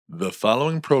The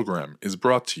following program is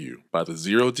brought to you by the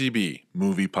 0DB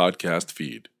Movie Podcast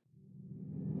feed.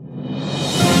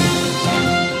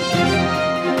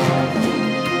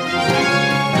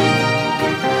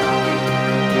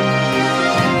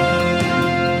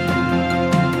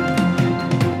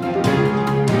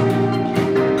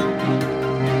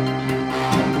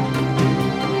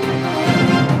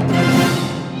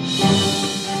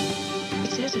 He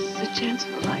says it's a chance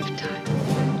of a lifetime.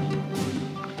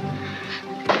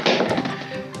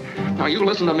 Now you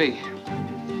listen to me.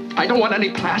 I don't want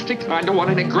any plastic. I don't want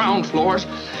any ground floors.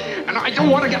 And I don't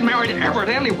want to get married ever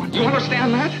to anyone. You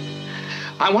understand that?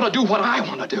 I want to do what I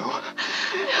want to do.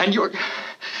 And you're...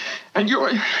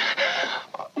 George.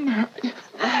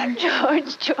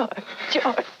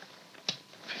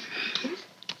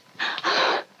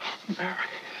 Mary.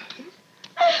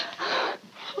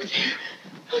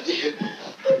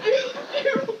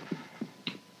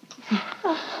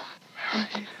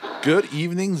 Good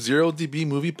evening, 0DB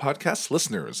Movie Podcast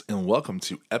listeners, and welcome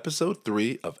to episode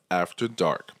 3 of After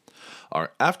Dark,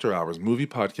 our after hours movie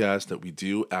podcast that we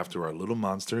do after our little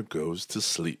monster goes to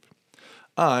sleep.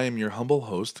 I am your humble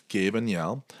host, Gabe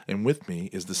Anyel, and with me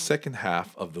is the second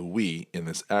half of the we in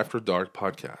this After Dark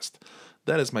podcast.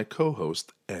 That is my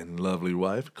co-host and lovely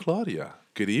wife, Claudia.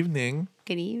 Good evening.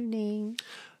 Good evening.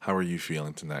 How are you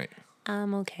feeling tonight?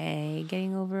 I'm okay.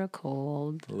 Getting over a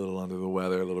cold. A little under the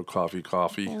weather, a little coffee.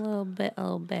 A little bit.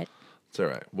 It's all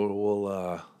right.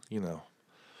 We'll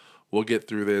get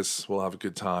through this. We'll have a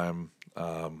good time.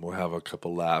 We'll have a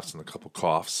couple laughs and a couple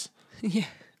coughs. Yeah.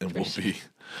 And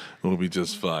we'll be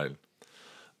just fine.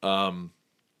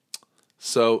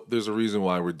 So there's a reason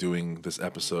why we're doing this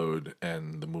episode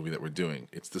and the movie that we're doing.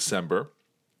 It's December.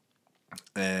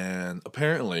 And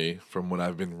apparently, from what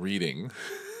I've been reading,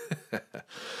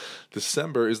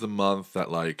 December is the month that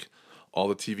all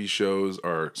the TV shows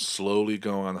are slowly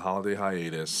going on holiday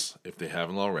hiatus if they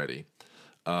haven't already.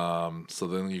 So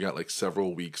then you got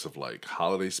several weeks of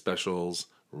holiday specials,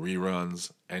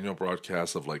 reruns, annual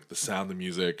broadcasts of The Sound of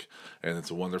Music and It's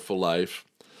a Wonderful Life.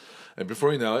 And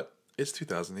before you know it, it's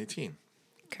 2018.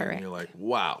 Correct. And you're like,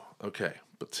 wow, okay.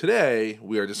 But today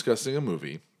we are discussing a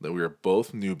movie that we are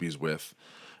both newbies with,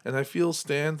 and I feel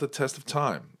stands the test of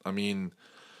time. I mean,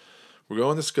 we're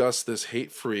going to discuss this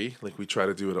hate-free, like we try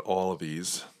to do at all of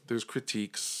these. There's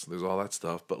critiques, there's all that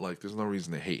stuff, but there's no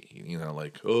reason to hate.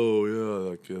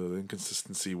 The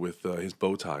inconsistency with his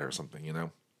bow tie or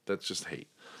something. That's just hate.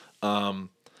 I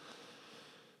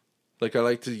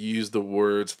like to use the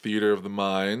words theater of the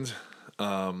mind.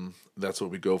 That's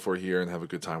what we go for here and have a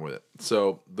good time with it.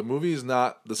 So the movie is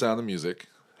not The Sound of Music.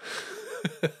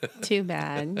 Too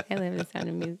bad. I love The Sound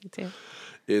of Music too.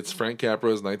 It's Frank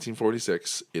Capra's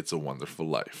 1946, It's a Wonderful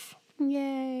Life.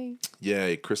 Yay,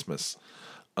 Christmas.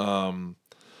 I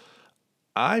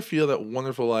feel that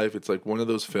Wonderful Life, it's one of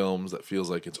those films that feels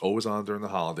like it's always on during the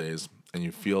holidays, and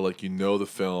you feel like you know the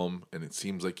film, and it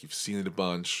seems like you've seen it a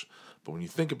bunch, but when you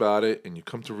think about it, and you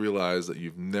come to realize that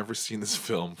you've never seen this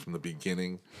film from the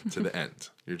beginning to the end,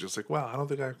 you're just like, wow, I don't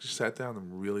think I actually sat down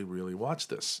and really, really watched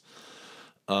this.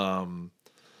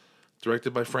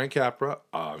 Directed by Frank Capra,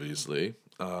 obviously.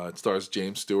 It stars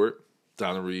James Stewart,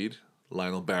 Donna Reed,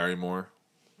 Lionel Barrymore.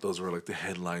 Those were the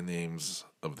headline names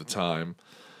of the time.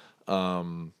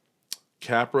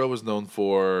 Capra was known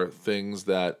for things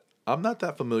that I'm not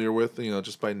that familiar with,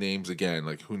 just by names again.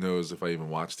 Who knows if I even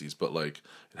watched these. But, It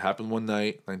Happened One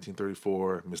Night,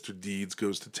 1934. Mr. Deeds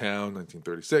Goes to Town,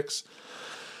 1936.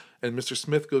 And Mr.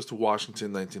 Smith Goes to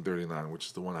Washington, 1939, which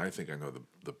is the one I think I know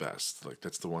the best.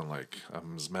 That's the one,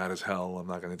 I'm as mad as hell. I'm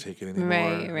not going to take it anymore.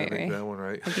 Right. That one,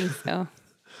 right? I think so.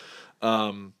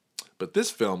 But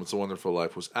this film, It's a Wonderful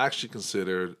Life, was actually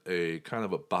considered a kind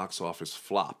of a box office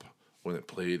flop when it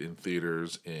played in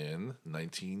theaters in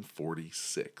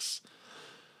 1946.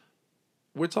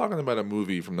 We're talking about a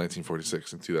movie from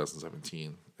 1946 in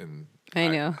 2017, and I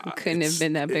know it couldn't have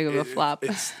been that big of a flop.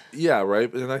 Yeah,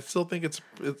 right. And I still think it's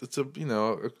a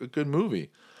good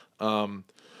movie. I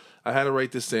had to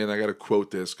write this in. I got to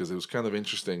quote this because it was kind of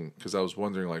interesting because I was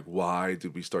wondering why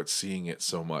did we start seeing it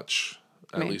so much,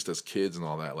 at least as kids and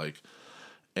all that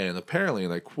And apparently,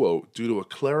 and I quote, due to a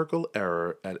clerical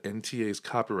error at NTA's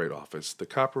copyright office, the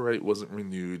copyright wasn't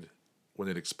renewed when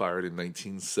it expired in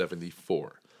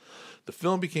 1974. The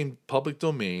film became public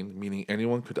domain, meaning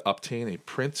anyone could obtain a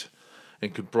print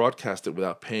and could broadcast it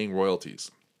without paying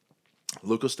royalties.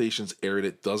 Local stations aired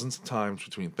it dozens of times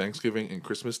between Thanksgiving and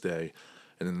Christmas Day,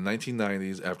 and in the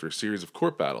 1990s, after a series of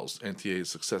court battles, NTA's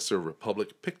successor,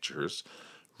 Republic Pictures,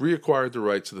 reacquired the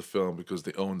rights to the film because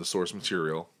they owned the source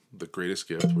material, The Greatest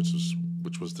Gift,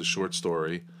 which was the short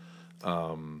story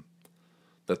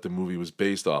that that the movie was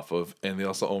based off of, and they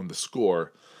also own the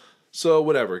score. So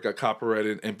whatever, it got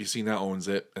copyrighted. NBC now owns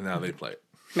it, and now they play it.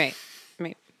 Right.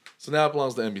 Right. So now it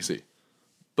belongs to NBC.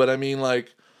 But I mean,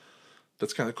 like,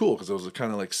 that's kind of cool because it was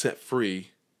kind of like set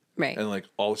free. Right. And like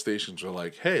all the stations were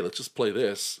like, hey, let's just play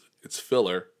this. It's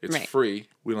filler. It's Right. free.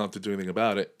 We don't have to do anything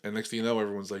about it. And next thing you know,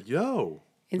 everyone's like, yo.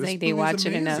 It's this like they movie's watch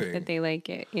it enough amazing. that they like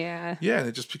it. Yeah. Yeah, and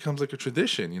it just becomes like a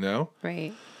tradition, you know?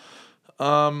 Right.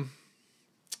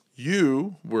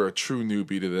 You were a true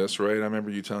newbie to this, right? I remember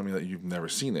you telling me that you've never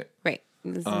seen it. Right.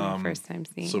 This is my first time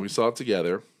seeing So we saw it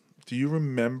together. Do you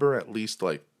remember at least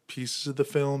like pieces of the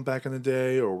film back in the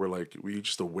day, or were you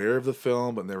just aware of the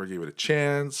film but never gave it a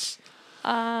chance?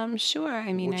 Sure.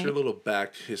 I mean, What's your little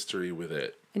back history with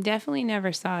it? I definitely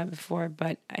never saw it before,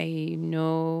 but I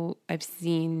know I've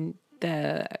seen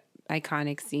the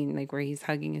iconic scene, like where he's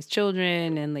hugging his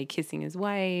children and like kissing his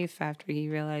wife after he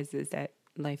realizes that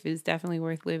life is definitely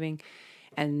worth living,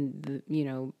 and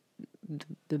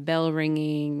the bell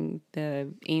ringing, the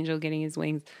angel getting his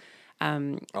wings.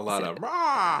 A lot of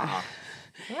rah,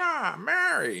 rah,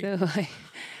 Mary. So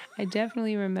I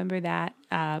definitely remember that.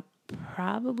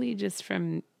 Probably just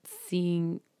from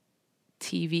seeing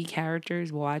TV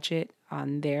characters watch it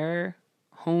on their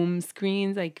home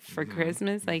screens, like for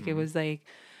Christmas. Like it was like,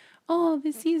 oh,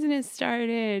 the season has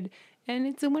started and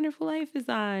It's a Wonderful Life is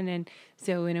on. And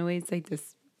so in a way, it's like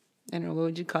this, I don't know, what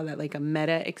would you call that? Like a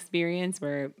meta experience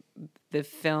where the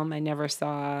film I never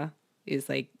saw is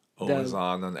like Always the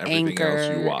on everything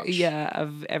else you watch. Yeah,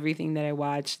 of everything that I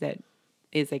watch, that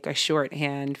is like a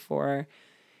shorthand for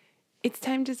it's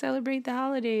time to celebrate the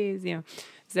holidays, you know.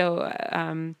 So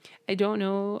I don't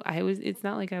know. It's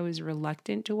not like I was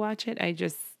reluctant to watch it. I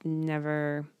just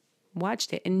never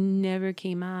watched it. It never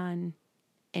came on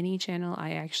any channel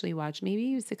I actually watched. Maybe it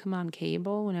used to come on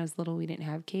cable. When I was little, we didn't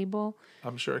have cable.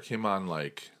 I'm sure it came on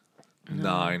like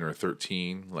 9 or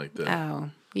 13, like the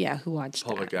Oh, yeah. Who watched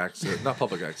public that? access, not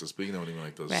public access, but you know what I mean,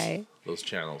 like Right. those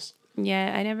channels.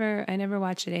 Yeah, I never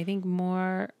watched it. I think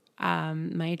more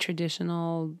my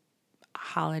traditional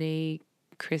holiday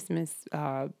Christmas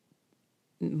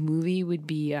movie would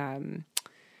be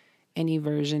any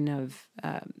version of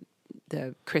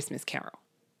the Christmas Carol.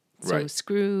 So Right.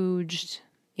 Scrooged,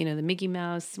 the Mickey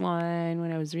Mouse one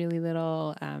when I was really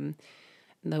little,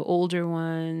 the older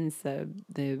ones,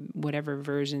 the whatever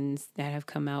versions that have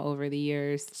come out over the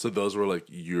years. So those were like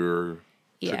your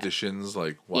Yeah. traditions,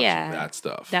 like watching Yeah, that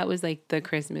stuff. That was like the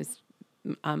Christmas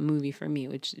movie for me,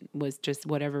 which was just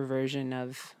whatever version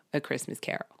of A Christmas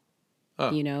Carol. Oh.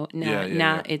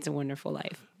 Not It's a Wonderful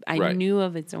Life. I Right. knew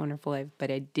of It's a Wonderful Life, but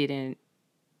I didn't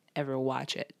ever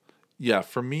watch it. Yeah,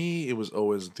 for me, it was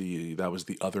always that was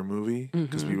the other movie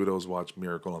because we would always watch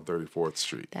Miracle on 34th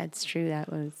Street. That's true.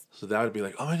 That was So that would be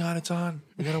like, oh my God, it's on.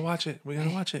 We gotta watch it. We gotta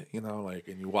watch it.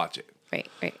 And you watch it. right.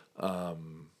 I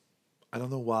don't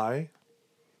know why.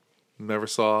 Never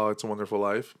saw It's a Wonderful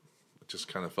Life. It just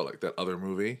kind of felt like that other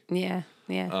movie. Yeah.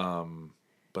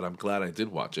 But I'm glad I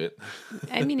did watch it.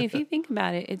 I mean, if you think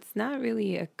about it, it's not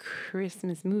really a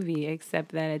Christmas movie,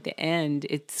 except that at the end,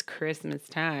 it's Christmas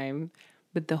time.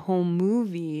 But the whole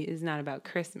movie is not about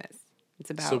Christmas. It's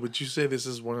about... So would you say this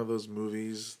is one of those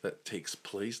movies that takes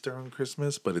place during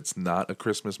Christmas, but it's not a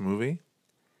Christmas movie?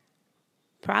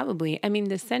 Probably. I mean,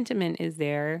 the sentiment is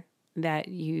there that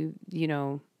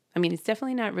I mean, it's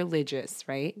definitely not religious,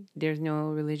 right? There's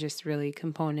no religious really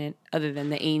component other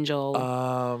than the angel.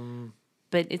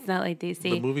 But it's not like they say,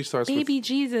 the movie starts baby with,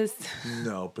 Jesus.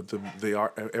 No, but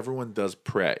everyone does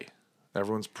pray.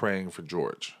 Everyone's praying for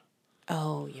George.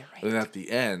 Oh, you're right. And at the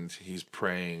end, he's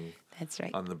praying That's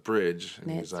right. on the bridge,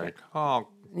 and he's That's like, oh,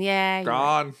 Yeah. you're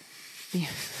God. right.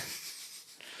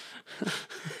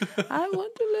 I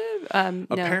want to live. No.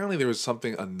 Apparently, there was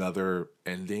another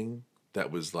ending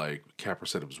that was like, Capra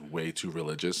said it was way too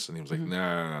religious, and he was like,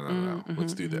 no,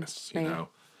 let's do this, you Right. know?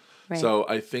 Right. So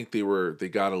I think they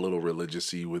got a little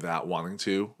religious-y without wanting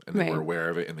to, and they Right. were aware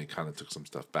of it, and they kind of took some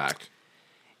stuff back.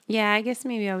 Yeah, I guess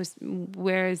maybe I was.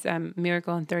 Whereas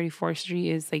Miracle on 34th Street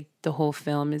is like the whole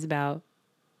film is about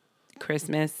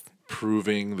Christmas.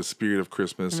 Proving the spirit of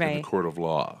Christmas in the Right. court of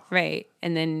law. Right.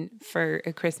 And then for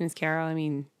A Christmas Carol, I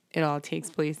mean, it all takes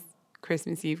place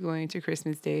Christmas Eve going into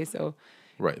Christmas Day. So,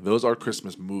 Right. Those are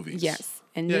Christmas movies. yes.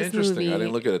 And Yeah, this interesting. movie, I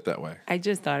didn't look at it that way. I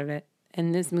just thought of it.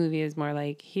 And this movie is more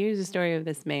like, here's the story of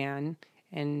this man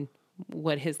and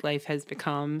what his life has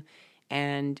become.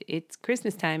 And it's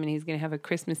Christmas time, and he's going to have a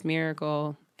Christmas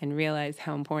miracle and realize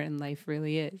how important life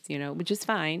really is, which is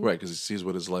fine. Right, because he sees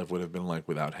what his life would have been like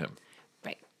without him.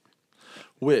 Right.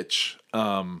 Which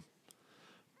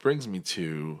brings me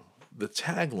to the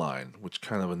tagline, which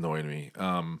kind of annoyed me.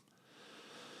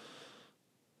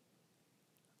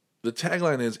 the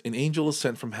tagline is, an angel is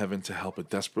sent from heaven to help a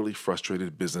desperately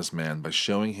frustrated businessman by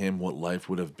showing him what life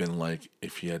would have been like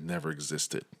if he had never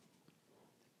existed.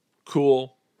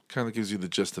 Cool. Kind of gives you the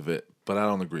gist of it, but I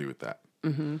don't agree with that.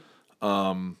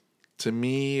 To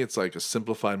me, it's like a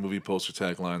simplified movie poster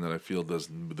tagline that I feel does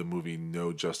the movie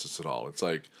no justice at all. It's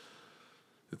like,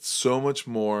 it's so much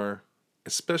more,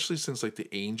 especially since like the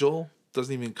angel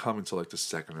doesn't even come until like the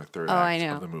second or third act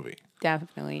of the movie.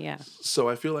 Definitely, yeah. So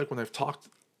I feel like when I've talked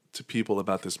to people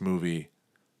about this movie,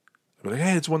 I'm like,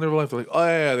 hey, it's Wonderful Life. They're like, oh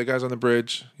yeah, the guy's on the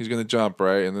bridge. He's going to jump,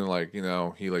 right? And then like, you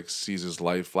know, he like sees his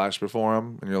life flash before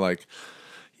him. And you're like,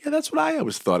 yeah, that's what I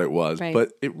always thought it was. Right.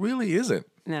 But it really isn't.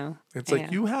 No. It's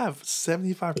like you have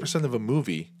 75% of a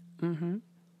movie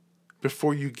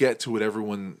before you get to what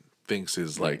everyone thinks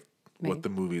is like what the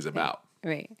movie's about.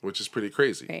 Right. Which is pretty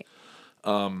crazy. Right.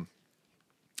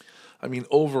 I mean,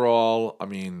 overall, I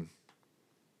mean,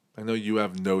 I know you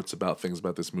have notes about things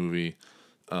about this movie.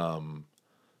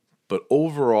 But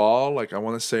overall, like, I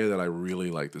want to say that I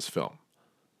really like this film.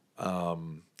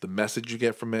 The message you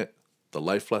get from it, the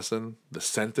life lesson, the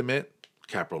sentiment.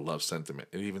 Capra loves sentiment.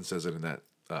 It even says it in that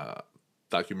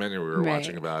documentary we were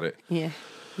watching about it. Yeah.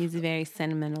 He's a very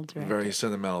sentimental director. Very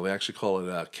sentimental. They actually call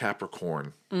it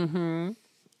Capricorn.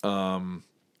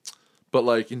 But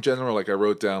like in general, like I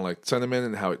wrote down like sentiment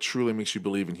and how it truly makes you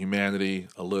believe in humanity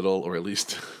a little, or at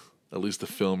least the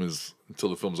film is until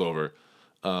the film's over.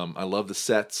 I love the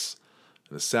sets,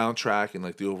 the soundtrack, and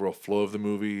like the overall flow of the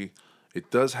movie.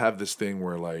 It does have this thing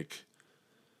where like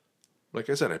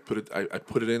I said, I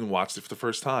put it in, watched it for the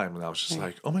first time, and I was just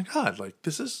like, oh my god, like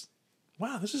this is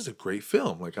a great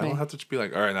film. Like I don't have to just be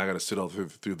like, all right, now I got to sit all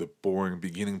through the boring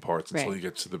beginning parts until you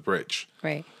get to the bridge.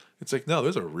 Right. It's like, no,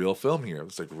 there's a real film here.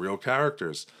 It's like real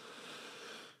characters.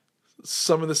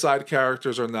 Some of the side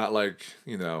characters are not like,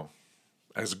 you know,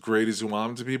 as great as you want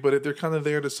them to be, but they're kind of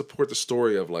there to support the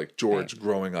story of like George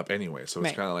growing up anyway. So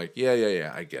it's kind of like,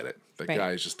 yeah, I get it. The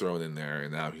guy is just thrown in there,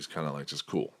 and now he's kind of like just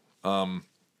cool.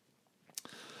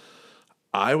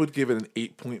 I would give it an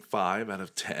 8.5 out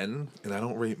of 10, and I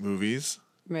don't rate movies.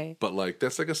 Right. But like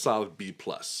that's like a solid B+.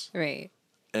 Right.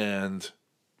 And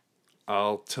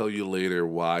I'll tell you later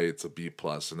why it's a B+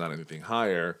 and not anything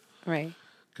higher. Right.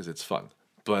 Because it's fun.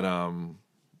 But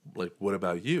like, what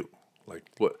about you? Like,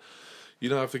 what? You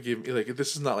don't have to give me like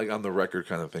this is not like on the record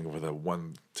kind of thing with a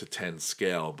 1 to 10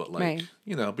 scale. But like,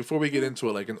 you know, before we get into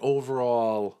it, like an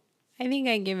overall. I think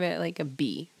I give it like a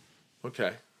B.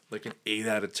 Okay, like an 8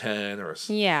 out of 10 or a.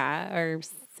 Yeah, or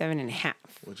 7.5.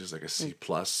 Which is like a C+.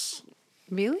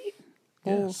 Really?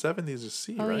 Yeah, 70 is a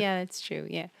C, right? Oh, yeah, that's true.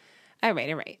 Yeah. All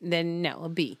right. Then no, a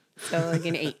B. So like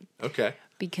an 8. Okay.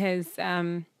 Because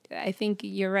I think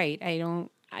you're right.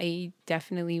 I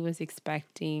definitely was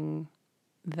expecting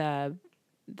the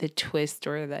twist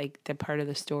or like the part of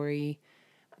the story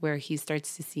where he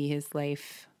starts to see his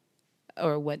life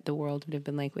or what the world would have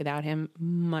been like without him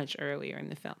much earlier in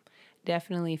the film.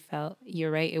 Definitely felt, you're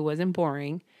right, it wasn't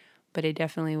boring, but it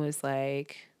definitely was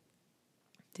like,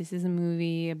 this is a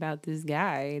movie about this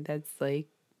guy that's like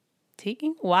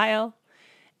taking a while,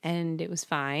 and it was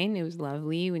fine. It was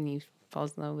lovely when he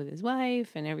falls in love with his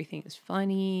wife and everything was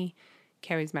funny.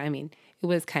 I mean, it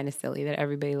was kind of silly that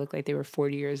everybody looked like they were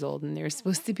 40 years old and they were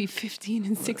supposed to be 15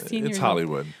 and 16 years old. It's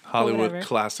Hollywood, Whatever.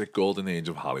 Classic golden age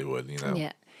of Hollywood, you know?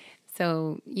 Yeah.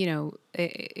 So, you know,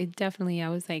 it definitely, I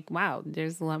was like, wow,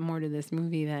 there's a lot more to this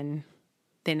movie than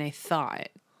I thought,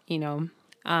 you know?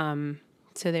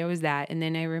 So there was that. And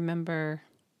then I remember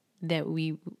that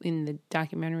in the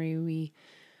documentary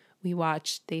we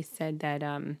watched, they said that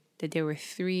there were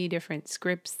 3 different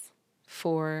scripts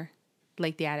for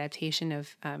like the adaptation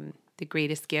of The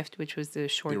Greatest Gift, which was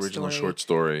the original short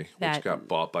story, that, which got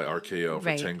bought by RKO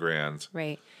for 10 grand.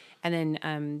 Right. And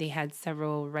then they had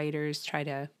several writers try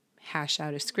to hash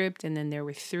out a script, and then there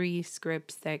were 3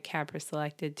 scripts that Capra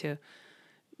selected to,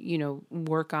 you know,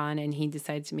 work on, and he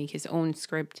decided to make his own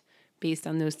script based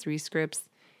on those 3 scripts.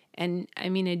 And I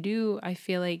mean, I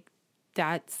feel like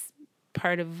that's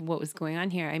part of what was going on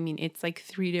here. I mean, it's like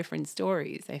 3 different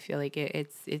stories. I feel like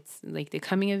it's like the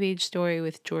coming of age story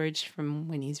with George from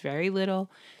when he's very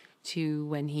little to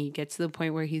when he gets to the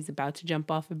point where he's about to jump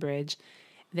off a bridge.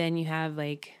 Then you have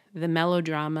like the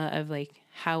melodrama of like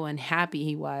how unhappy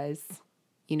he was,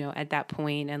 you know, at that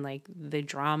point, and like the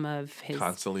drama of his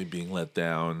constantly being let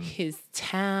down, his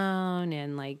town,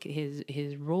 and like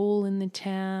his role in the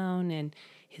town, and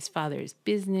his father's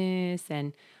business,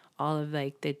 and all of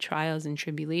like the trials and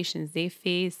tribulations they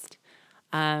faced.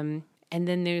 And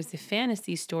then there's the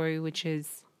fantasy story, which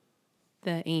is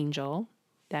the angel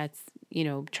that's, you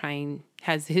know,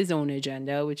 has his own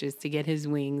agenda, which is to get his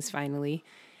wings finally.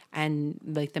 and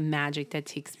like the magic that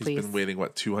takes place. He's been waiting,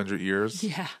 what, 200 years?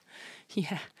 Yeah.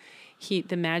 Yeah.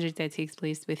 The magic that takes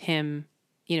place with him,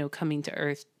 coming to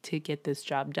Earth to get this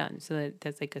job done. So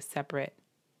that's like a separate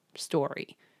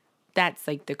story. That's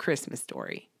like the Christmas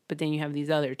story. But then you have these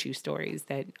other two stories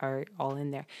that are all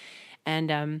in there.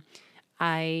 And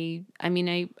I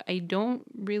don't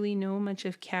really know much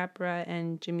of Capra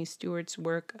and Jimmy Stewart's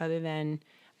work other than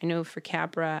I know for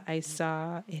Capra I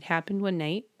saw It Happened One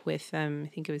Night with I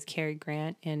think it was Cary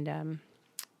Grant and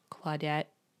Claudette.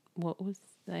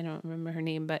 I don't remember her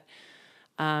name, but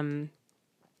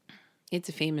it's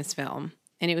a famous film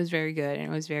and it was very good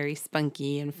and it was very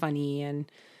spunky and funny and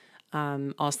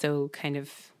also kind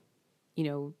of,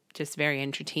 just very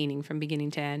entertaining from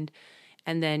beginning to end.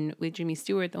 And then with Jimmy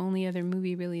Stewart, the only other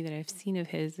movie really that I've seen of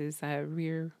his is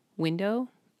Rear Window,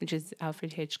 which is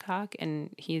Alfred Hitchcock, and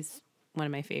he's one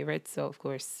of my favorites, so of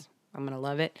course I'm gonna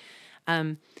love it.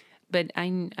 But I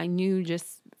knew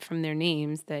just from their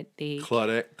names that they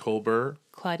Claudette Colbert,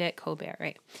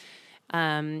 right?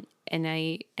 And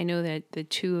I know that the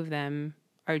two of them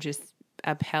are just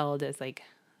upheld as like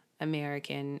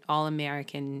all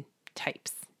American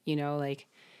types, like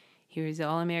he was an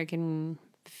all American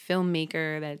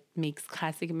filmmaker that makes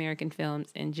classic American films,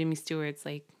 and Jimmy Stewart's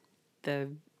like the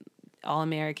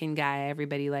all-American guy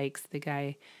everybody likes, the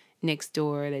guy next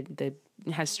door that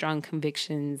has strong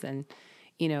convictions and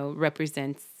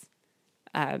represents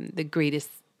the greatest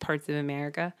parts of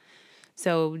America.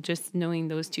 So just knowing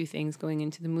those two things going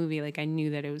into the movie, like I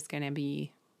knew that it was going to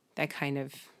be that kind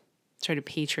of sort of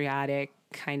patriotic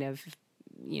kind of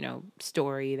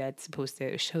story that's supposed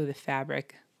to show the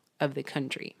fabric of the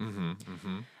country.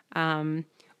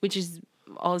 Which is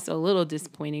also a little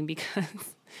disappointing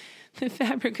because the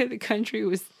fabric of the country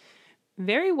was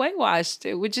very whitewashed,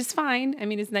 which is fine. I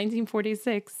mean, it's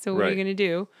 1946, so what are you going to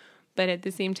do? But at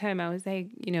the same time, I was like,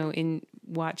 in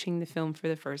watching the film for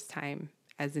the first time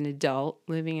as an adult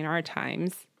living in our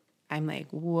times, I'm like,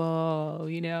 whoa,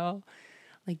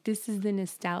 like this is the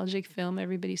nostalgic film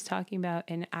everybody's talking about,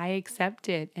 and I accept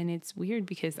it. And it's weird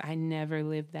because I never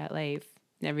lived that life.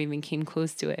 Never even came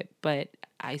close to it, but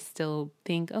I still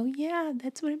think, oh yeah,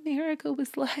 that's what America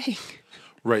was like.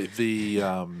 Right.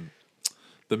 The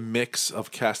mix of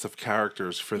cast of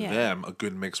characters for them, a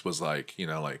good mix was like,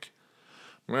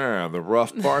 the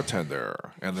rough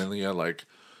bartender, and then you had like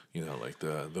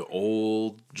the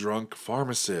old drunk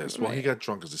pharmacist. Well, he got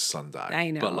drunk as his son died. I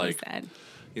know, but like, sad.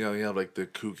 You have like the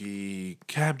kooky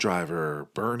cab driver,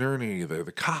 Bert Ernie,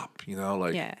 the cop.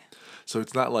 So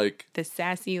it's not like the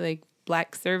sassy like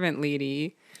black servant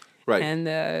lady, right? And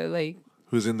the like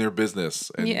who's in their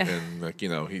business, and like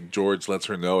George lets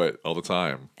her know it all the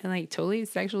time, and like totally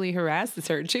sexually harasses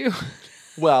her too.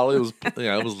 Well, it was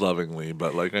lovingly,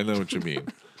 but like I know what you mean.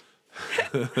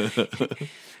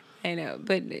 I know,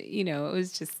 but it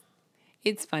was just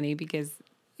it's funny because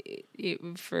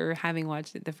for having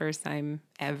watched it the first time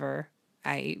ever,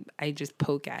 I just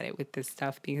poke at it with this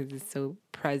stuff because it's so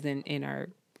present in our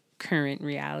current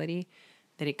reality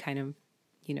that it kind of,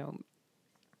 you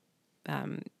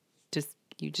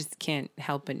just can't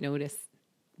help but notice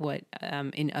what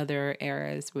in other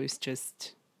eras was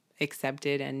just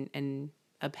accepted and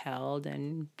upheld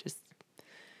and just,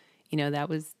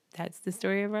 that's the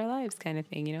story of our lives kind of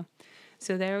thing,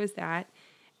 So there was that.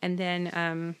 And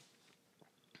then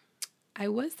I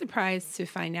was surprised to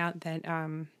find out that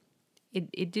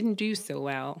it didn't do so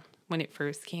well when it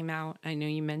first came out. I know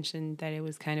you mentioned that it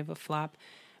was kind of a flop,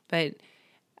 but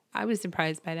I was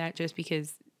surprised by that just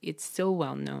because it's so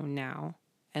well known now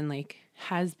and like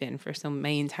has been for my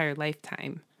entire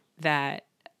lifetime that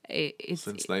it's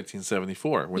since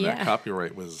 1974 when that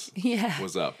copyright was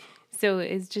up. So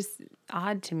it's just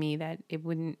odd to me that it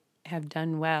wouldn't have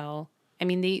done well. I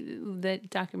mean, the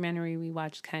documentary we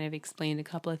watched kind of explained a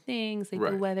couple of things. Like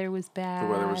the weather was bad.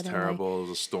 The weather was terrible. It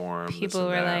was a storm. People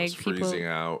were like freezing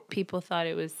out. People thought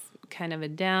it was kind of a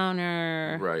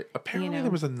downer. Right. Apparently, there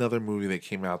was another movie that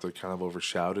came out that kind of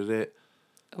overshadowed it.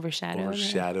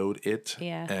 Overshadowed it.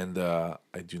 Yeah. And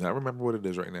I do not remember what it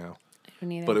is right now. I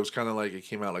don't either. But it was kind of like it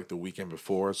came out like the weekend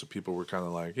before, so people were kind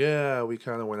of like, "Yeah, we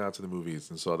kind of went out to the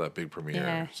movies and saw that big premiere."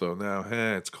 Yeah. So now,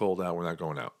 it's cold out. We're not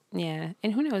going out. Yeah,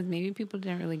 and who knows? Maybe people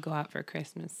didn't really go out for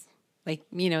Christmas. Like,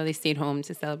 they stayed home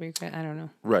to celebrate. I don't know.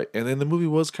 Right, and then the movie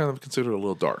was kind of considered a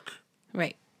little dark.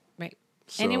 Right.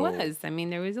 So, and it was. I mean,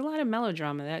 there was a lot of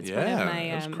melodrama. That's one of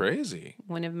my that's crazy.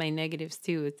 One of my negatives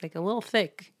too. It's like a little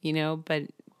thick,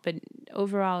 but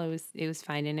overall it was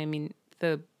fine. And I mean,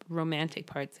 the romantic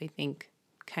parts I think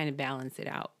kind of balance it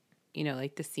out.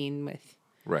 Like the scene with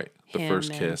the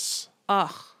first kiss.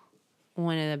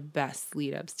 One of the best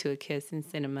lead ups to a kiss in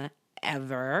cinema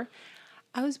ever.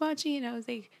 I was watching it and I was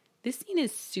like, this scene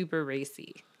is super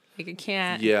racy. Like, I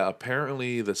can't. Yeah,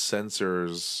 apparently the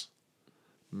censors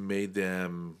made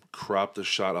them crop the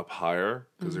shot up higher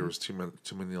because there was too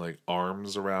many like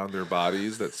arms around their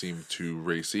bodies that seemed too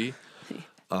racy.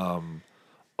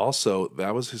 Also,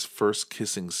 that was his first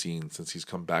kissing scene since he's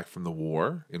come back from the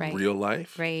war in real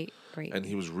life. Right. And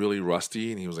he was really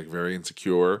rusty and he was like very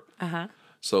insecure.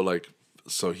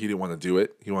 So he didn't want to do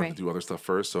it. He wanted to do other stuff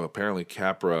first. So apparently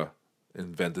Capra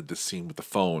invented this scene with the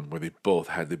phone where they both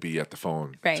had to be at the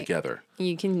phone together.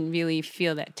 You can really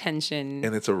feel that tension.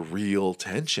 And it's a real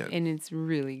tension. And it's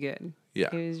really good.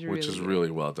 Yeah. It was which is good. really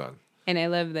well done. And I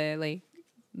love the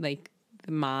like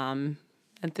the mom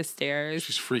at the stairs.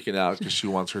 She's freaking out because she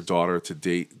wants her daughter to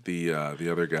date the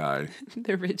other guy.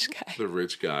 The rich guy. The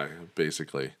rich guy,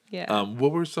 basically. Yeah.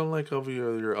 What were some like of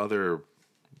your other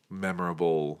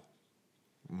memorable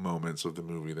moments of the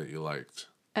movie that you liked?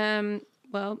 You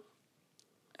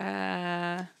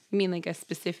mean like a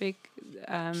specific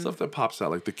Stuff that pops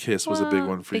out, like the kiss was a big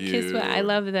one for you. Kiss, I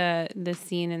love the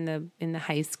scene in the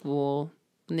high school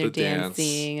when they're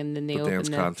dancing and then they open dance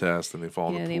contest and they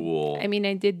fall in the pool. I mean,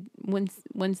 I did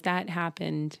once that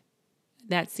happened,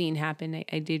 that scene happened.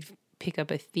 I did pick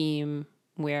up a theme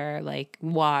where like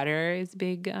water is a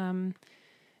big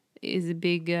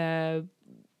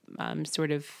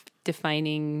sort of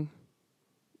defining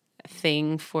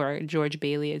thing for George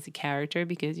Bailey as a character,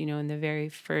 because in the very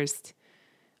first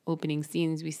opening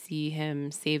scenes we see him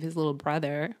save his little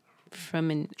brother from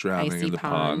an drowning icy in the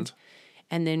pond.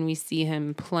 And then we see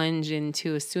him plunge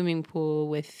into a swimming pool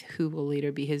with who will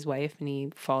later be his wife, and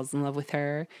he falls in love with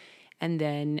her. And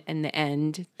then in the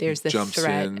end, there's the jumps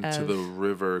threat into the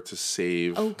river to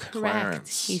save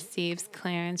Clarence. He saves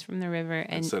Clarence from the river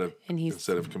instead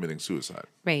of committing suicide.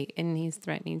 Right, and he's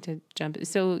threatening to jump.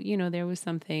 So, there was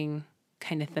something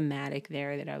kind of thematic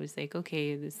there that I was like,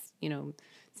 okay, this,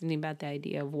 something about the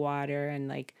idea of water and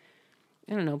like,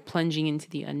 I don't know, plunging into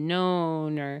the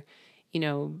unknown or,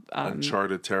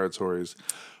 uncharted territories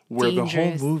where dangerous.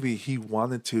 The whole movie he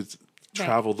wanted to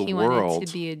travel the world.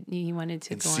 He wanted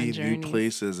to and go see on journeys. New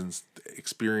places and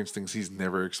experience things he's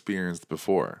never experienced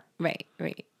before. Right.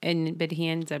 But he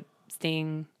ends up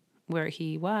staying where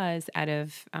he was out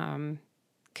of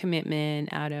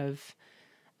commitment, out of.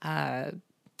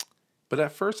 But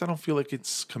at first, I don't feel like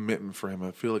it's commitment for him.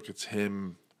 I feel like it's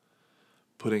him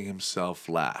putting himself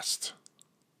last.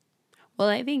 Well,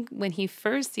 I think when he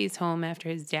first sees home after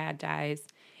his dad dies,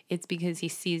 it's because he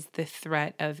sees the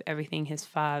threat of everything his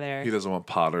father. He doesn't want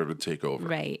Potter to take over.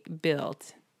 Right,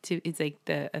 built. It's like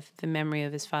the memory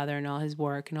of his father and all his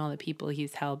work and all the people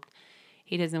he's helped.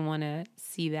 He doesn't want to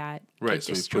see that get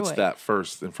so destroyed. He puts that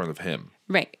first in front of him.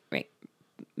 Right.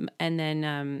 And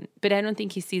then, but I don't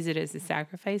think he sees it as a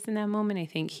sacrifice in that moment. I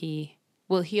think he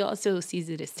also sees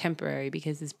it as temporary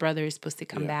because his brother is supposed to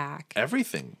come back.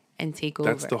 Everything. And take over.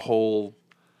 That's the whole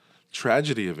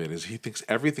tragedy of it, is he thinks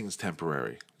everything's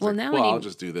temporary. I'll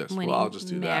just do this. I'll just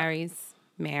do that. Marries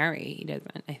Mary, he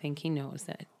doesn't. I think he knows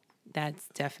that that's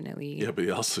definitely. Yeah, but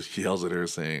he also yells at her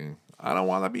saying, "I don't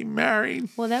want to be married."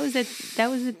 Well, that was at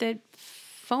that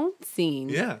phone scene.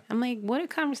 Yeah. I'm like, what a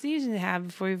conversation to have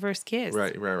before you first kiss.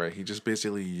 Right. He just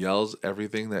basically yells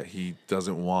everything that he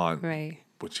doesn't want. Right.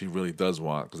 Which he really does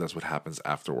want, because that's what happens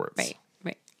afterwards.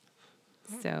 Right.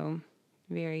 So,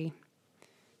 very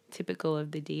typical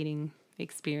of the dating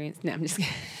experience. No, I'm just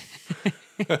kidding.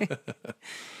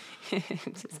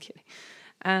 I'm just kidding.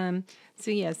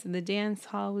 So the dance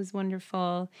hall was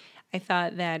wonderful. I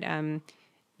thought that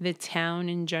the town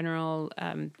in general,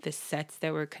 the sets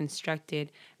that were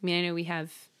constructed. I mean, I know we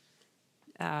have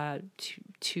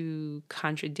two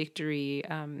contradictory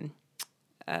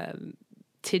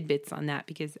tidbits on that,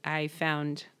 because I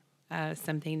found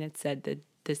something that said that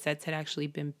the sets had actually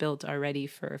been built already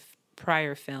for a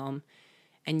prior film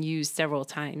and used several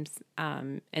times.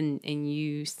 And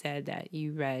you said that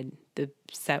you read the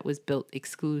set was built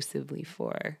exclusively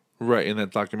for. Right, and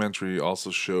that documentary also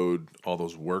showed all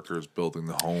those workers building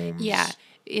the homes. Yeah,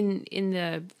 in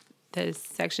the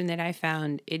section that I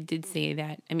found, it did say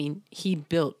that, I mean, he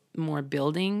built more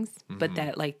buildings, but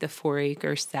that like the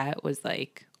 4-acre set was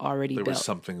like already built. There was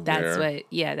something that's there.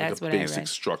 That's what I read. Basic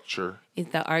structure. The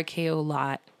RKO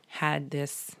lot had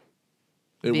this.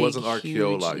 It was an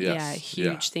RKO lot, yes.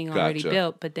 Yeah, huge thing already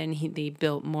built, but then they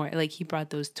built more. Like he brought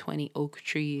those 20 oak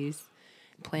trees,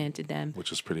 planted them.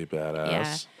 Which is pretty badass.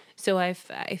 Yeah. So I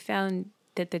found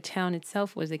that the town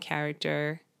itself was a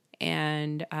character,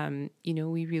 and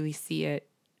we really see it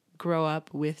grow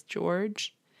up with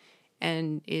George,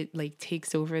 and it like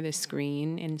takes over the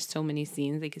screen in so many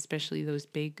scenes, like especially those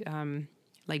big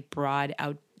like broad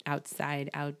outside,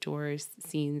 outdoors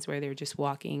scenes where they're just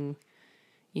walking,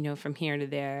 you know, from here to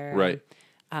there. Right.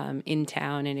 In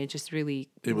town, and it just really,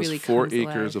 It was really 4 comes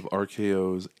acres alive. of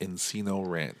RKO's Encino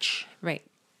Ranch. Right.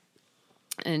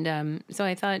 And so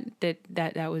I thought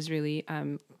that was really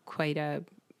quite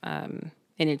an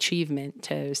achievement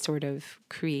to sort of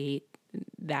create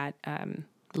that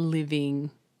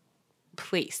living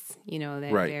place, you know,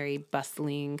 that Right. very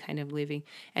bustling kind of living.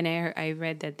 And I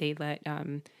read that they let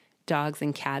dogs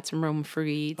and cats roam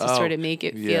free to sort of make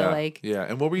it feel like. Yeah.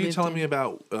 And what were you lived telling in. me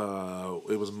about?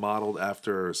 It was modeled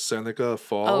after Seneca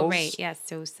Falls. Oh, right. Yes.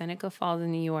 So Seneca Falls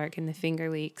in New York in the Finger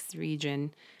Lakes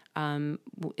region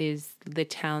is the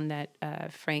town that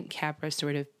Frank Capra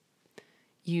sort of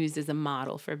used as a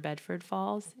model for Bedford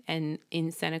Falls. And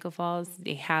in Seneca Falls,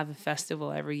 they have a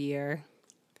festival every year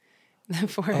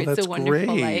for It's that's a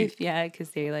Wonderful great. Life. Yeah,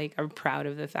 because they like are proud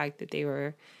of the fact that they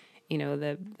were, you know,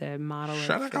 the model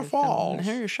Seneca of Falls.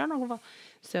 Seneca Falls.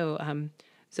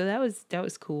 So that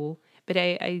was cool. But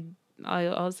I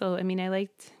also, I mean, I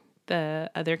liked the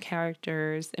other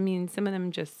characters. I mean, some of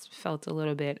them just felt a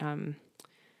little bit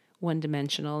one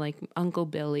dimensional. Like Uncle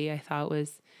Billy, I thought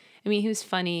was, I mean, he was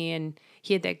funny and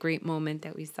he had that great moment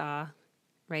that we saw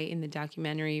right in the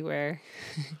documentary where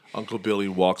Uncle Billy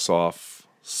walks off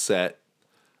set,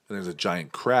 and there's a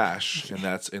giant crash, and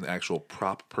that's an actual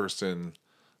prop person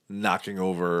knocking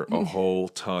over a whole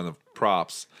ton of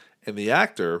props. And the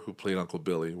actor who played Uncle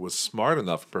Billy was smart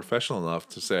enough, professional enough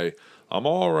to say, "I'm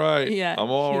all right. yeah, I'm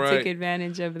all he right." took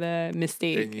advantage of the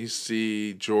mistake. And you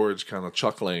see George kind of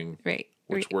chuckling, Right.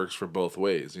 which right. works for both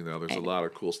ways. You know, there's a lot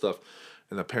of cool stuff.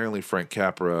 And apparently Frank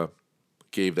Capra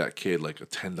gave that kid like a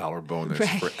 $10 bonus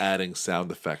Right. for adding sound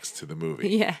effects to the movie.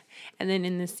 Yeah. And then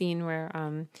in the scene where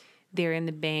they're in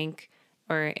the bank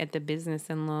or at the business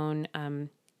and loan,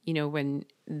 you know, when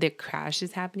the crash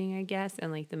is happening, I guess,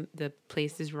 and like the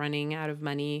place is running out of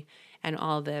money and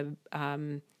all the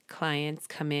clients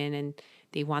come in and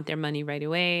they want their money right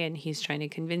away and he's trying to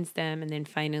convince them. And then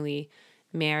finally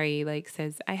Mary like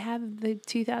says, I have the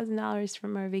 $2,000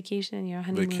 from our vacation, your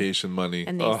honeymoon. Vacation money.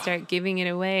 And they start giving it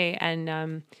away.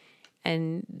 And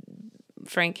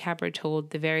Frank Capra told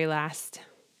the very last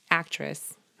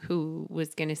actress who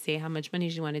was going to say how much money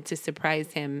she wanted to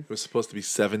surprise him. It was supposed to be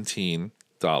 $17.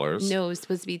 No, it was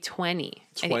supposed to be 20.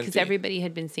 Because 20. everybody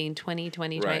had been saying 20,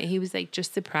 20, 20. Right. He was like,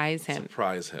 just surprise him.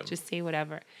 Surprise him. Just say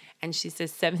whatever. And she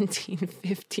says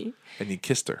 17.50. And he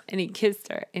kissed her. And he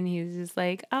kissed her. And he was just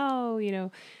like, oh, you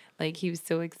know, like he was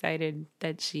so excited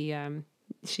that she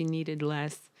needed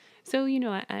less. So, you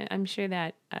know, I'm sure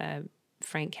that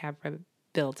Frank Capra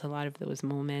built a lot of those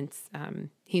moments.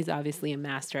 He's obviously a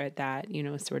master at that, you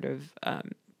know, sort of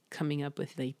coming up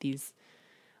with like these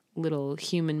little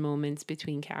human moments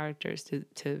between characters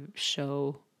to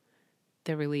show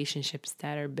the relationships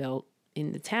that are built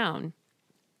in the town.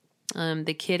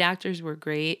 The kid actors were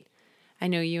great. I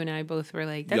know you and I both were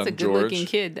like, that's Young a good looking George.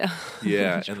 kid though.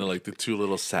 Yeah, and then like the two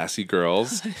little sassy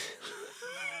girls.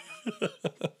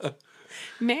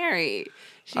 Mary.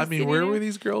 I mean, where were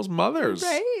these girls' mothers?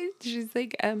 Right? She's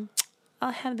like,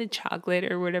 I'll have the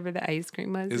chocolate or whatever the ice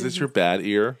cream was. Is this your bad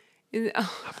ear? Oh,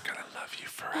 I'm gonna love you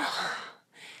forever.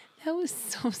 that was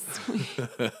so sweet.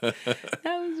 That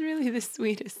was really the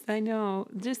sweetest. I know.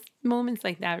 Just moments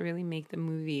like that really make the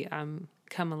movie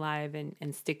come alive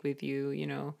and stick with you, you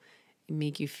know,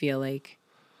 make you feel like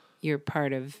you're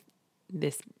part of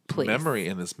this place. Memory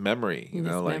in this memory, you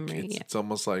know, like memory, it's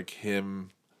almost like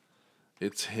him.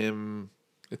 It's him.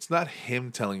 It's not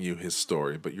him telling you his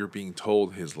story, but you're being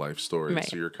told his life story, Right.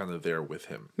 so you're kind of there with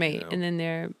him. Right. You know? And then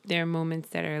there are moments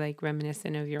that are like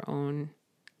reminiscent of your own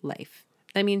life.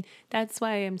 I mean, that's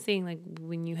why I'm saying like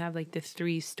when you have like the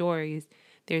three stories,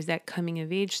 there's that coming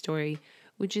of age story,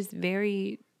 which is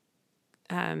very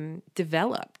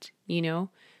developed, you know?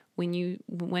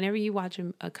 Whenever you watch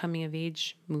a coming of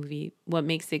age movie, what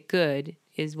makes it good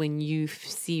is when you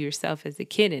see yourself as a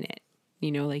kid in it.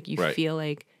 You know, like you Right. feel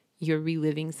like you're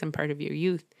reliving some part of your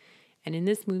youth. And in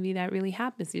this movie, that really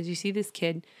happens because you see this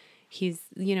kid, he's,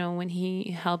 you know, when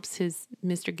he helps his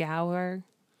Mr. Gower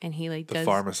and he like the does.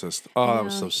 pharmacist. Oh, you I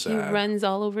was know, so sad. He runs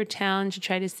all over town to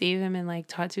try to save him and like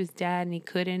talk to his dad and he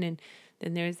couldn't. And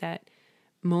then there's that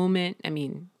moment. I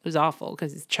mean, it was awful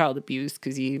because it's child abuse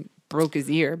because he broke his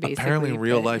ear basically. Apparently, in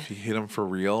real but- life, he hit him for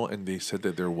real, and they said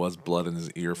that there was blood in his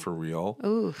ear for real.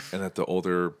 Oof. And that the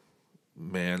older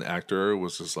man actor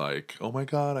was just like, "Oh my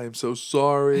god, I am so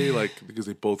sorry!" Like because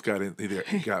they both got in.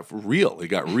 He got real. He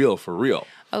got real for real.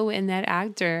 Oh, and that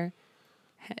actor,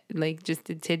 like just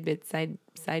a tidbit side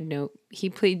note, he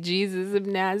played Jesus of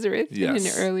Nazareth in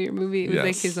Yes. an earlier movie. It was like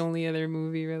Yes. his only other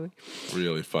movie, really.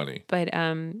 Really funny. But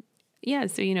yeah,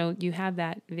 so you have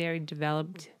that very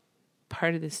developed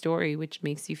part of the story, which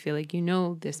makes you feel like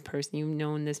this person. You've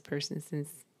known this person since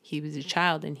he was a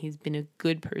child, and he's been a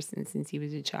good person since he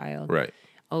was a child. Right.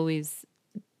 Always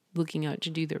looking out to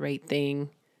do the right thing,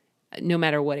 no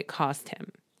matter what it cost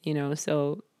him.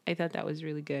 So I thought that was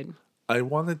really good. I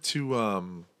wanted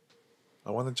to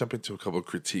jump into a couple of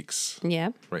critiques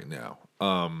Yeah. right now.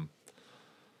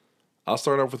 I'll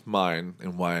start off with mine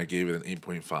and why I gave it an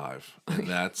 8.5, and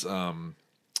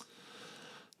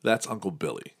that's Uncle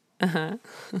Billy. Uh-huh.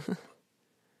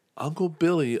 Uncle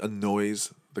Billy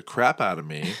annoys the crap out of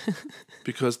me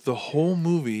because the whole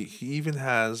movie he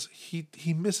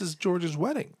misses George's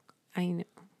wedding. I know.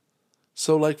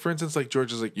 So, like, for instance, like,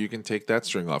 George is like, you can take that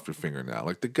string off your finger now.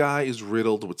 Like, the guy is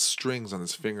riddled with strings on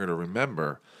his finger to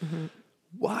remember. Mm-hmm.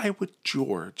 Why would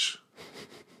George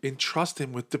entrust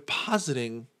him with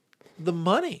depositing the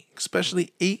money,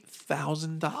 especially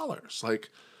 $8,000? Like,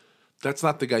 that's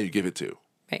not the guy you give it to.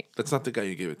 Right. That's not the guy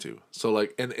you give it to. So,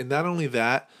 like, and not only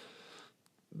that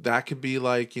could be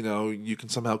like, you can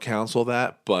somehow counsel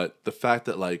that, but the fact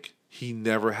that, like, he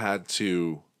never had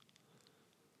to,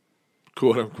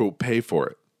 quote unquote, pay for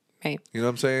it. Right. You know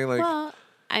what I'm saying? Like, well,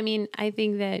 I mean, I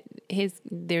think that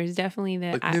there's definitely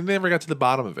that. Like, they never got to the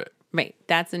bottom of it. Right.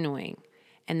 That's annoying.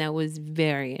 And that was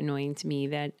very annoying to me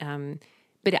that,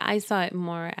 but I saw it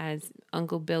more as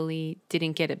Uncle Billy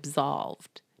didn't get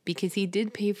absolved because he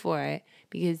did pay for it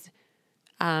because,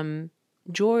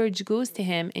 George goes to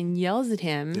him and yells at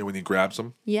him. Yeah, when he grabs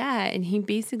him. Yeah, and he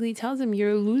basically tells him,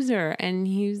 "You're a loser," and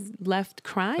he's left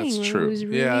crying. That's true. It was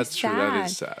really that's sad. true. That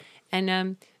is sad.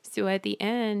 And so at the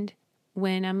end,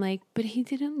 when I'm like, but he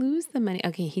didn't lose the money.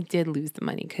 Okay, he did lose the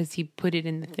money because he put it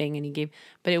in the thing and he gave.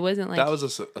 But it wasn't like that was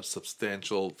a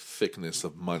substantial thickness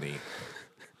of money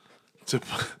to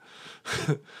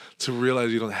to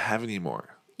realize you don't have any more.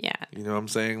 Yeah. You know what I'm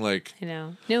saying? Like, I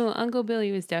know. No, Uncle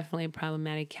Billy was definitely a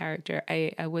problematic character.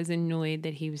 I was annoyed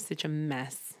that he was such a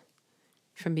mess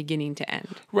from beginning to end.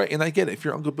 Right, and I get it. If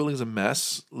your Uncle Billy's a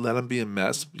mess, let him be a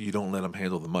mess. You don't let him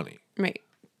handle the money. Right.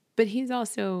 But he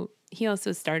also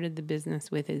started the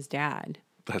business with his dad.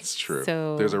 That's true.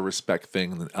 So there's a respect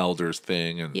thing and an elders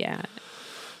thing. And yeah.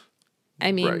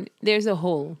 I mean, right. There's a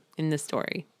hole in the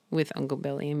story with Uncle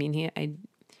Billy. I mean, I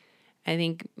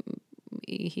think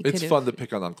he could. It's fun to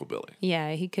pick on Uncle Billy.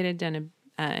 Yeah, he could have done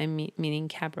meaning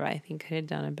Capra, I think, could have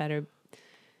done a better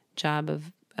job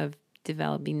of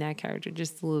developing that character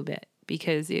just a little bit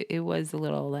because it was a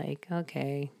little like,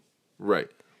 okay. Right.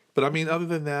 But I mean, other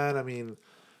than that, I mean,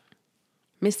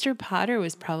 Mr. Potter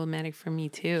was problematic for me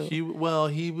too. He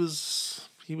was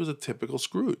a typical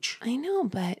Scrooge. I know,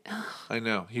 but I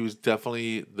know. He was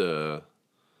definitely the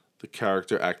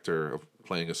character actor of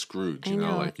playing a Scrooge, you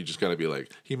know? Like, you just got to be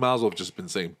like, he might as well have just been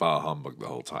saying bah humbug the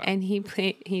whole time. And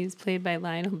he's played by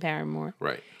Lionel Barrymore.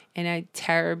 Right. And I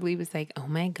terribly was like, oh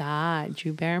my God,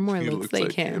 Drew Barrymore looks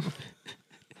like him.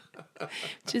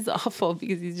 Which is awful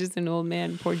because he's just an old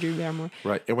man, poor Drew Barrymore.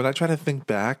 Right. And when I try to think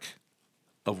back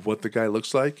of what the guy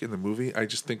looks like in the movie, I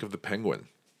just think of the Penguin.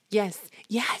 Yes.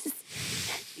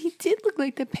 He did look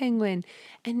like the Penguin.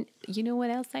 And you know what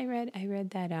else I read? I read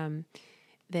that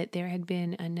that there had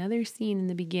been another scene in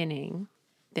the beginning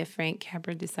that Frank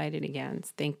Capra decided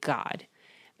against. Thank God.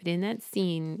 But in that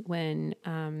scene when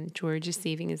George is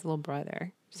saving his little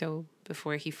brother, so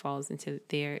before he falls into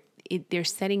they're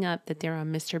setting up that they're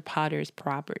on Mr. Potter's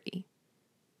property.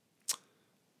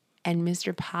 And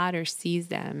Mr. Potter sees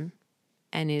them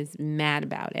and is mad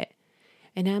about it.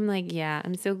 And I'm like, yeah,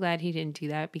 I'm so glad he didn't do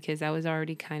that because I was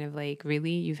already kind of like,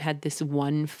 really? You've had this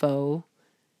one foe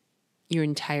your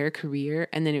entire career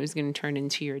and then it was going to turn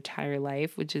into your entire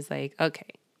life, which is like, okay,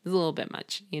 it's a little bit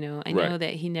much, you know? I know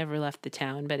that he never left the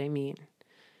town, but I mean,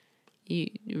 you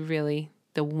really,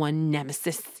 the one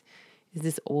nemesis is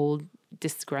this old,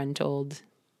 disgruntled,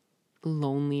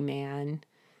 lonely man.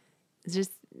 It's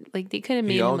just like they could have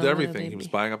made him owned everything. He was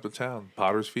buying up the town,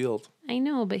 Potter's Field. I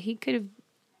know, but he could have.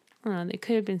 There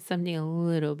could have been something a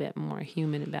little bit more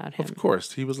human about him. Of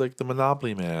course, he was like the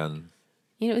Monopoly man.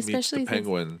 You know, especially the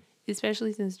Penguin.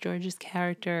 Especially since George's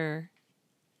character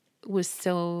was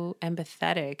so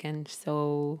empathetic and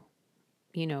so,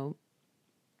 you know,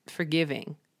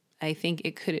 forgiving. I think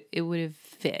it would have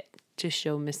fit to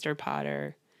show Mr.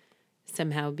 Potter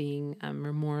somehow being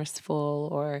remorseful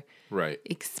or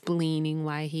explaining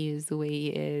why he is the way he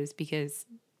is, because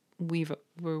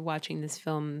we're watching this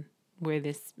film where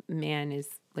this man is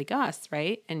like us,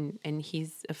 right? And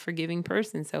he's a forgiving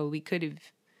person, so we could have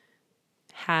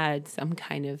had some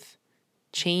kind of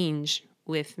change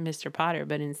with Mr. Potter,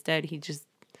 but instead he just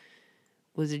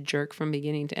was a jerk from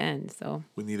beginning to end. So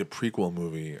We need a prequel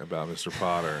movie about Mr.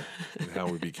 Potter and how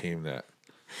we became that.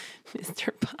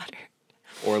 Mr. Potter.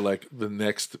 Or like the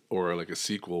next, or like a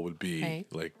sequel would be Right.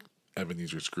 like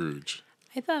Ebenezer Scrooge.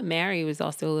 I thought Mary was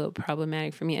also a little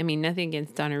problematic for me. I mean, nothing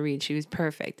against Donna Reed. She was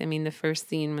perfect. I mean, the first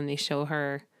scene when they show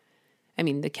her, I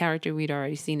mean, the character we'd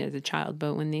already seen as a child,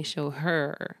 but when they show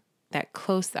her that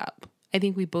close up, I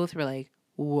think we both were like,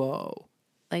 whoa.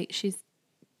 Like, she's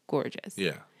gorgeous.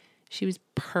 Yeah. She was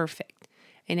perfect.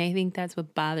 And I think that's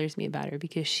what bothers me about her,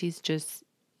 because she's just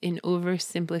an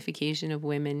oversimplification of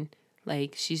women.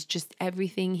 Like, she's just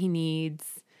everything he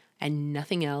needs and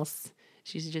nothing else.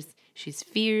 She's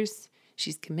fierce.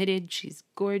 She's committed. She's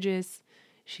gorgeous.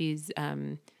 She's,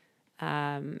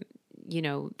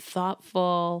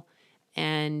 thoughtful.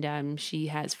 And she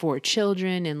has 4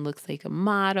 children and looks like a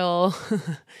model.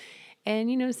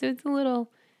 And, so it's a little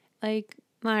like,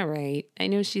 all right. I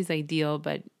know she's ideal,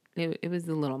 but it was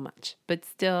a little much. But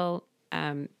still,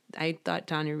 I thought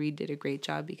Donna Reed did a great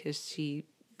job, because she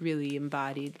really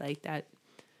embodied like that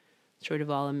sort of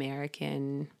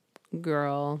all-American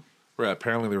girl. Right.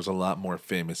 Apparently, there was a lot more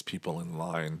famous people in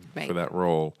line Right. for that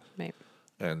role. Right.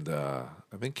 And I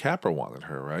think Capra wanted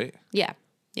her, right? Yeah.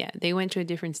 Yeah. They went to a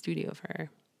different studio for her.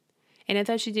 And I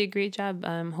thought she did a great job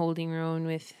holding her own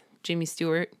with Jimmy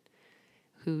Stewart,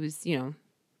 who's,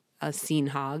 a scene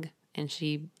hog. And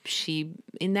she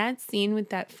in that scene with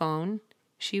that phone,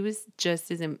 she was just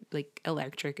as like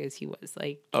electric as he was.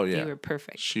 Like, Oh, yeah. they were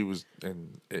perfect. She was,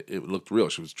 and it looked real.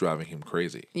 She was driving him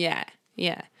crazy. Yeah,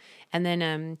 yeah. And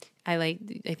then I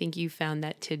think you found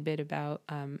that tidbit about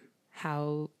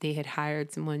how they had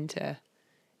hired someone to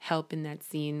help in that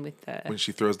scene with the When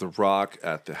she throws the rock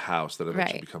at the house that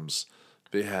eventually Right. becomes,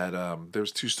 they had, there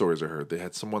was 2 stories I heard. They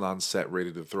had someone on set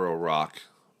ready to throw a rock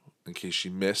in case she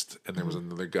missed, and there was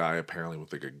another guy apparently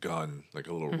with like a gun, like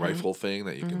a little rifle thing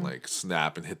that you can like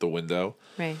snap and hit the window.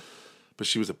 right, But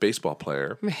she was a baseball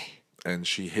player, right. and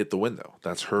she hit the window.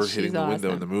 That's her She's hitting the window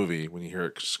in awesome. the movie when you hear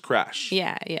it crash.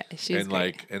 Yeah, yeah. She was And great.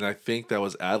 like, and I think that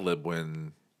was ad lib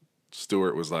when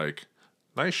Stewart was like,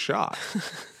 "Nice shot."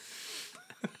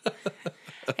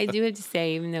 I do have to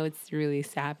say, even though it's really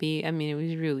sappy, I mean, it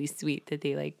was really sweet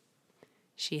that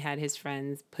she had his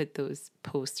friends put those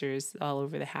posters all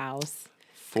over the house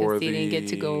For because they didn't get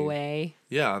to go the- away.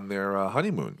 Yeah, on their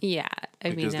honeymoon. Yeah, I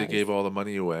mean, Because they that gave was all the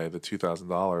money away, the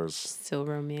 $2,000. so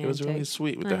romantic. It was really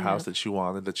sweet with the house that she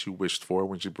wanted, that she wished for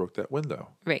when she broke that window.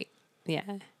 Right.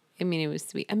 Yeah. I mean, it was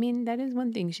sweet. I mean, that is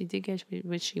one thing. She did get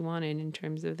what she wanted in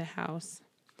terms of the house.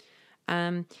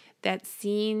 That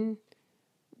scene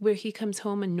where he comes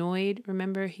home annoyed,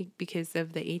 remember, because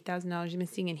of the $8,000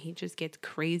 missing, and he just gets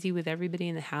crazy with everybody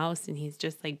in the house, and he's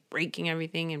just like breaking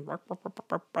everything and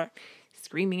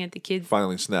screaming at the kids,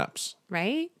 Finally snaps.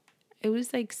 right? It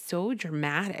was like so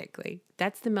dramatic. Like,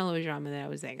 that's the melodrama that I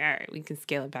was like, all right, we can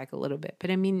scale it back a little bit. But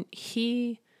I mean,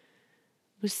 he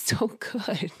was so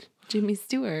good. Jimmy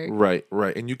Stewart. Right,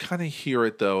 right. And you kind of hear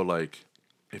it, though, like,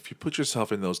 if you put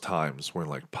yourself in those times when,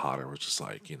 like, Potter was just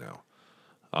like,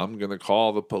 I'm going to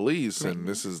call the police and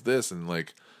this is this. And,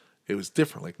 like, it was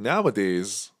different. Like,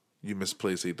 nowadays, you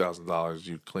misplace $8,000,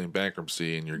 you claim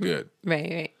bankruptcy, and you're good.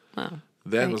 Right, right. Wow.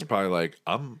 Then Right. was probably like,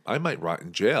 I might rot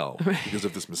in jail because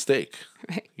of this mistake.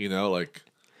 Right. Like,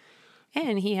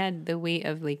 And he had the weight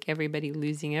of like everybody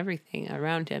losing everything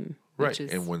around him. right. Which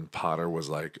is, And when Potter was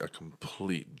like a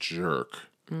complete jerk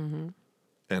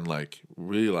and like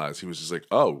realized, he was just like,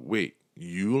 oh, wait,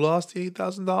 you lost the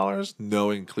 $8,000?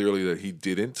 Knowing clearly that he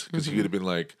didn't, because he could have been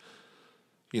like,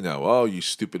 oh, you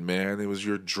stupid man, it was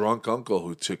your drunk uncle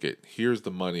who took it. Here's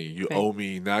the money. You Right. owe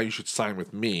me. Now you should sign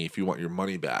with me if you want your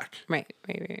money back. right,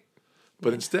 right, right.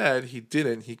 But instead, he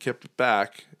didn't. He kept it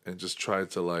back and just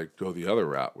tried to like go the other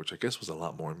route, which I guess was a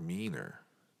lot more meaner.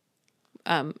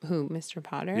 Who, Mr.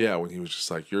 Potter? Yeah, when he was just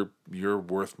like, you're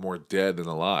worth more dead than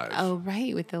alive. Oh,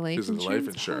 right, with the life Because of insurance. the life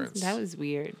policy. insurance. That was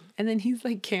weird. And then he's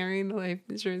like carrying the life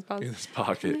insurance policy. In his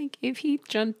pocket. Like, if he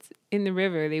jumped in the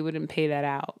river, they wouldn't pay that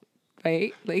out,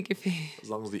 right? Like, if he... As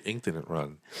long as the ink didn't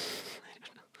run.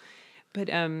 But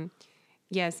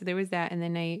yeah, so there was that, and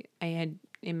then I had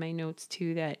in my notes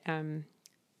too that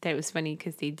that was funny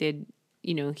because they did,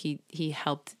 he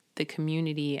helped the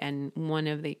community, and one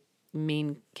of the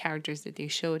main characters that they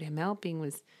showed him helping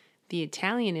was the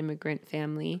Italian immigrant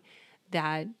family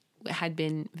that had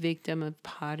been victim of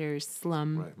Potter's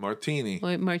slum. Right. Martini.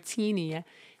 Well, Martini, yeah,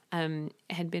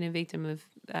 had been a victim of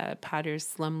Potter's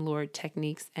slumlord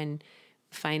techniques, and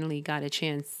finally got a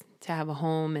chance to have a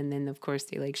home. And then, of course,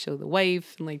 they like show the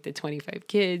wife and like the 25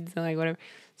 kids and like whatever.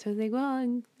 So I was like,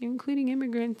 well, you're including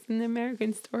immigrants in the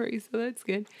American story, so that's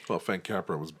good. Well, Frank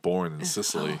Capra was born in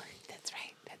Sicily. Oh, that's right.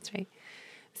 That's right.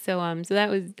 So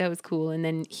that was cool. And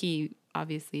then he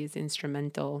obviously is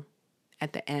instrumental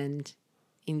at the end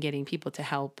in getting people to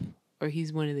help, or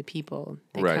he's one of the people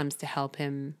that Right. comes to help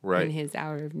him Right. in his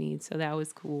hour of need. So that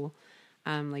was cool.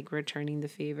 Like returning the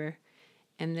favor.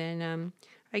 And then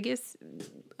I guess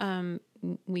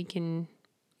we can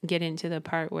get into the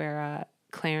part where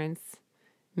Clarence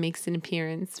makes an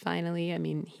appearance finally. I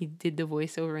mean, he did the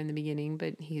voiceover in the beginning,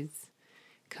 but he's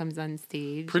comes on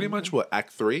stage. Pretty much what,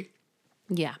 Act 3?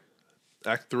 Yeah.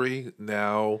 Act 3,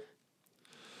 now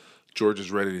George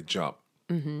is ready to jump.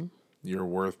 Mm-hmm. You're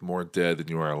worth more dead than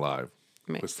you are alive.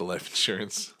 Right. Puts the life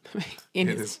insurance In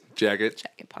in his jacket,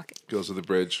 pocket. goes to the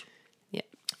bridge, Yeah.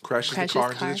 crashes the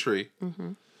car into the tree,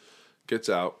 Mm-hmm. gets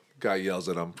out. Guy yells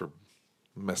at him for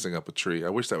messing up a tree. I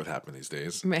wish that would happen these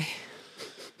days. Right.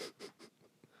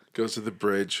 Goes to the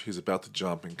bridge. He's about to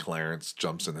jump, and Clarence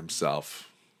jumps in himself.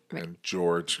 Right. And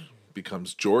George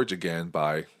becomes George again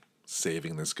by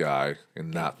saving this guy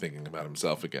and not thinking about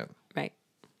himself again. Right.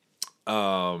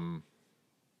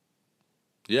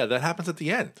 Yeah, that happens at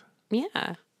the end.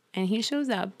 Yeah. And he shows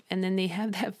up, and then they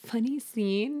have that funny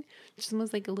scene, which is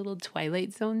almost like a little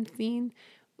Twilight Zone scene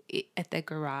at the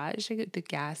garage, like at the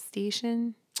gas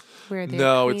station. Where they're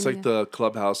No, it's cleaning like the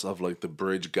clubhouse of like the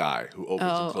bridge guy who opens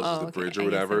and closes the okay. bridge I or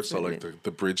guess whatever. that's So what like it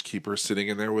the bridge keeper sitting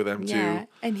in there with them Yeah, too,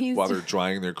 and he's while they're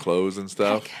drying their clothes and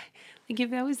stuff. Like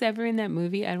if I was ever in that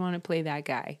movie, I'd want to play that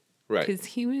guy. Right. Because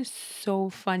he was so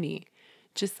funny.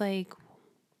 Just like,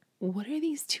 what are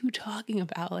these two talking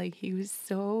about? Like he was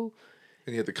so...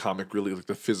 And he had the comic, really like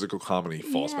the physical comedy. He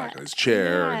falls Yeah, back in his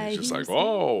chair, yeah, and he's just he like, was-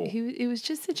 "Oh." It was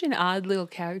just such an odd little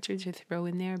character to throw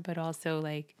in there, but also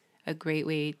like a great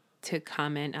way to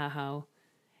comment on how,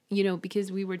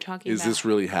 because we were talking Is about... this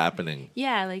really happening?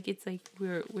 Yeah, like it's like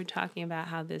we're talking about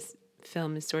how this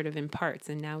film is sort of in parts,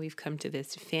 and now we've come to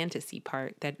this fantasy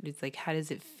part that is like, how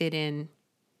does it fit in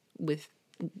with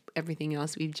everything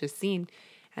else we've just seen?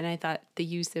 And I thought the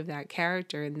use of that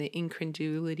character and the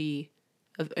incredulity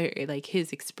of like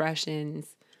his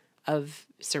expressions of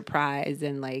surprise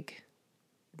and like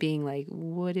being like,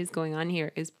 what is going on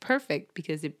here, is perfect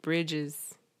because it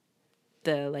bridges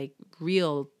the like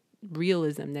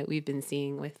realism that we've been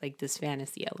seeing with like this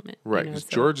fantasy element. Right. Because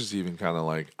George is even kind of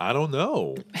like, I don't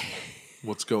know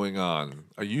what's going on.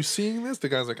 Are you seeing this? The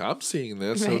guy's like, I'm seeing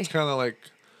this. So Right. it's kind of like,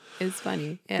 It's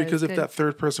funny. Yeah, because it's if good. that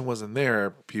third person wasn't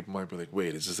there, people might be like,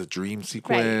 wait, is this a dream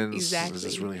sequence? exactly. Is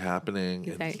this really happening? And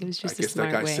Exactly. It was just I a guess that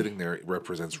smart guy way. sitting there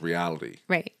represents reality.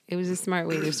 Right. It was a smart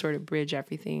way to sort of bridge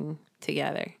everything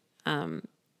together.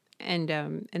 And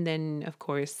then of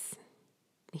course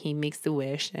he makes the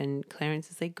wish, and Clarence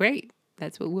is like, great,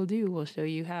 that's what we'll do. We'll show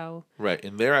you how. Right.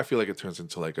 And there I feel like it turns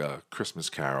into like a Christmas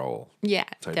Carol Yeah,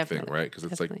 type definitely. thing, right? Because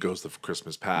it's Definitely. like Ghost of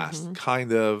Christmas Past,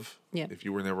 kind of. Yeah. If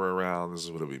you were never around, this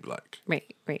is what it would be like.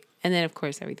 Right. And then of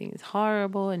course everything is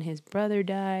horrible, and his brother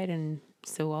died, and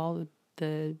so all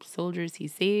the soldiers he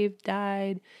saved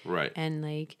died. Right. And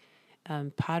like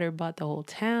Potter bought the whole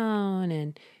town,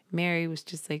 and Mary was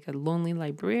just like a lonely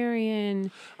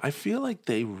librarian. I feel like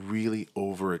they really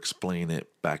over-explain it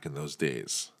back in those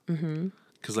days.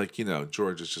 Because, like,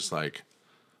 George is just like,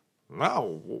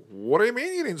 no, what do you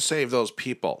mean you didn't save those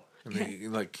people? And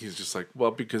he's just like,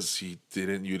 well, because you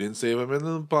didn't save him in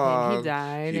the bog.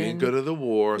 died, He didn't and- go to the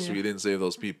war, so Yeah. you didn't save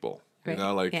those people. Right.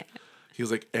 Like, he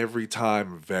was like every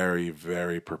time very,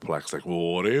 very perplexed. Like,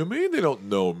 well, what do you mean they don't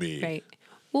know me? Right.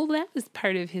 Well, that was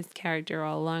part of his character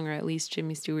all along, or at least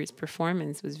Jimmy Stewart's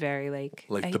performance was very like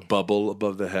The bubble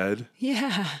above the head,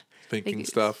 yeah, thinking like,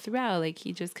 stuff. throughout. Like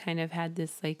he just kind of had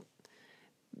this like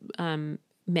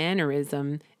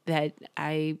mannerism that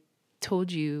I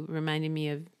told you reminded me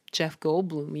of Jeff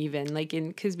Goldblum, even like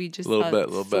because we just Little saw bit.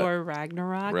 Thor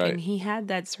Ragnarok, Right. and he had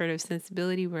that sort of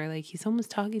sensibility where like he's almost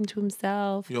talking to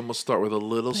himself. You almost start with a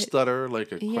little stutter,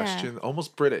 like a Yeah. question,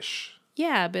 almost British.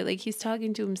 Yeah, but like he's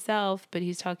talking to himself, but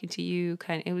he's talking to you.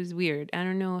 It was weird. I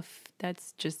don't know if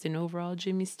that's just an overall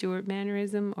Jimmy Stewart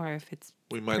mannerism or if it's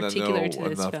We might not particular know to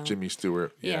this enough film. Jimmy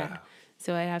Stewart. Yeah.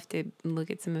 So I have to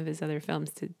look at some of his other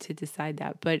films to decide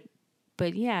that.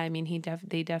 But yeah, I mean,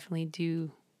 they definitely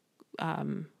do,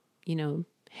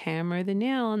 hammer the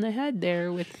nail on the head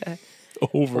there with the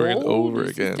Over and over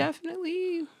this again. is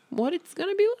definitely what it's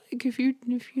gonna be like if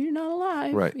you're not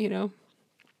alive, Right.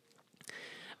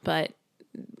 But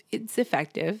it's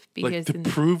effective because Like to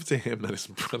prove to him that his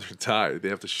brother died, they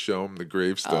have to show him the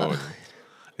gravestone,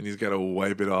 and he's got to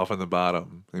wipe it off on the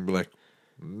bottom and be like,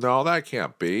 "No, that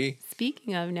can't be."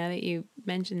 Speaking of, now that you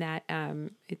mentioned that,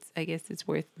 I guess it's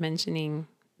worth mentioning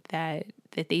that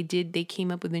they came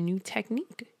up with a new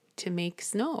technique to make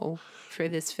snow for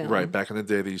this film. Right. Back in the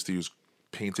day, they used to use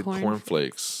painted Cornflakes.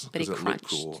 cornflakes But because it it looked crunched.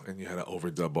 cool, and you had to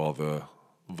overdub all the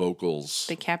vocals.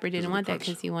 But Capra 'cause didn't of the want that crunch.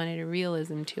 because he wanted a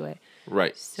realism to it.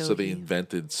 Right. So So they he-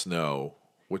 invented snow,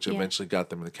 which Yeah. eventually got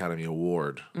them an Academy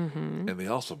Award. Mm-hmm. And they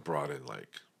also brought in like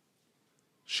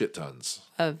shit tons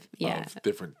Of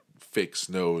different fake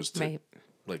snows to right.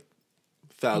 like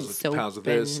thousands soap of pounds of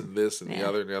this and- and this and yeah. the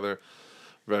other and the other.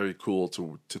 Very cool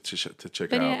to check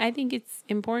But out. I think it's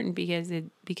important because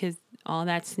all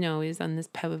that snow is on this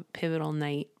pivotal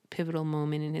night, pivotal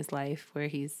moment in his life where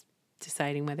he's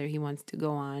deciding whether he wants to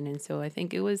go on, and so I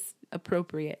think it was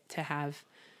appropriate to have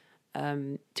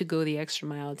to go the extra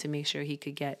mile to make sure he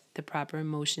could get the proper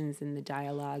emotions in the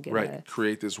dialogue. And Right,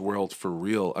 create this world for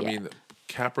real. I Yeah. mean,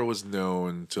 Capra was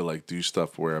known to like do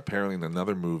stuff where apparently in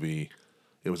another movie,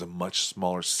 it was a much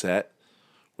smaller set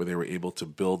where they were able to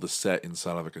build the set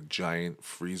inside of like a giant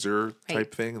freezer type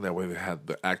Right. thing. That way,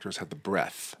 the actors had the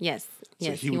breath. yes,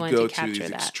 So he would wanted go to to capture these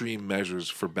that. extreme measures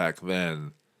for back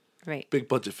then. Right. Big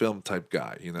budget film type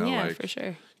guy, you know, Yeah, like for sure.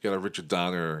 you got a Richard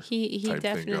Donner He type thing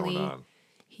definitely going on.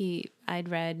 I'd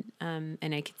read and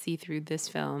I could see through this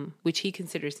film, which he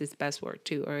considers his best work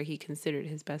too, or he considered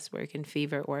his best work and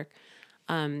favorite work,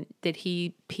 that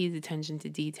he pays attention to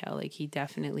detail. Like he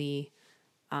definitely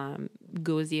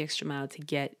goes the extra mile to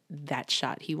get that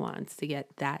shot he wants, to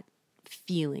get that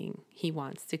feeling he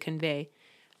wants to convey.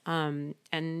 And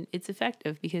it's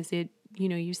effective because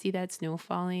you see that snow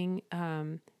falling.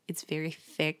 It's very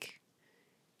thick.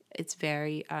 It's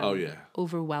very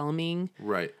overwhelming.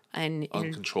 Right. And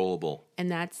Uncontrollable.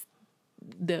 and that's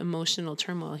the emotional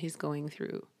turmoil he's going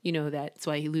through. That's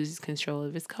why he loses control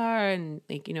of his car and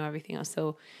everything else.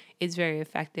 So it's very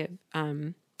effective.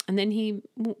 And then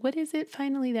what is it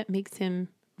finally that makes him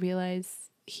realize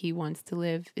he wants to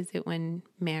live? Is it when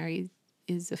Mary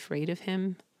is afraid of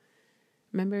him?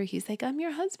 Remember, he's like, "I'm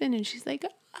your husband," and she's like,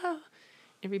 "Oh."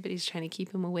 Everybody's trying to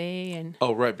keep him away, and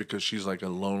Oh, right, because she's like a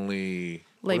lonely.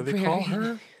 What do they call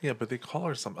Librarian. her? Yeah, but they call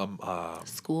her some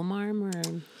school marm, or I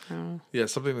don't know, yeah,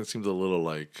 something that seems a little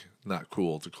like not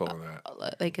cool to call her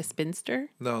that. like a spinster.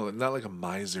 No, not like a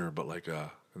miser, but like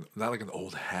not like an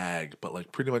old hag, but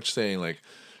like pretty much saying like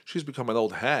she's become an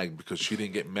old hag because she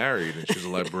didn't get married and she's a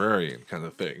librarian kind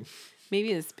of thing.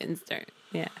 Maybe a spinster.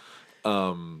 Yeah.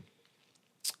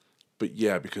 But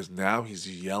yeah, because now he's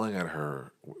yelling at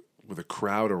her with a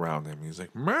crowd around him. He's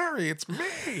like, "Mary, it's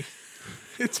me,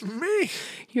 it's me."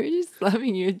 You're just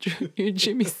loving your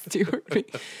Jimmy Stewart.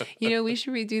 We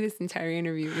should redo this entire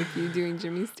interview with you doing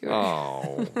Jimmy Stewart.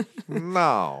 Oh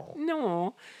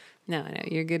no. No,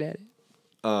 you're good at it.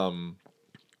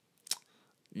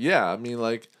 Yeah, I mean,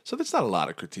 like, so there's not a lot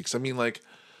of critiques. I mean, like,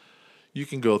 you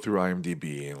can go through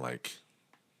IMDb and, like,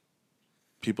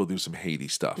 people do some hatey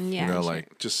stuff. Yeah, you know, sure.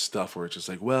 like, just stuff where it's just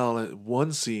like, well, at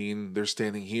one scene, they're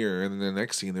standing here, and then the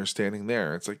next scene, they're standing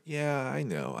there. It's like, yeah, I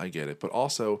know, I get it. But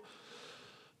also,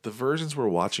 the versions we're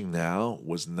watching now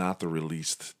was not the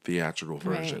released theatrical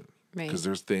version. right. Because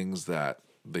there's things that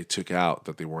they took out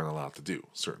that they weren't allowed to do.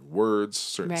 Certain words,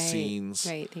 certain scenes,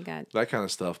 Right, they got. that kind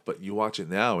of stuff. But you watch it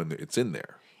now, and it's in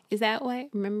there. Is that why?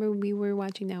 Remember, we were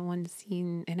watching that one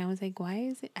scene, and I was like, "Why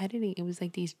is it editing?" It was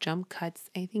like these jump cuts.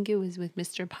 I think it was with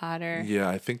Mr. Potter Yeah,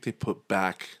 I think they put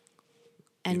back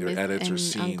and either edits or and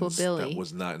scenes Uncle Billy. that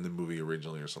was not in the movie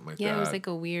originally or something like that. Yeah, it was like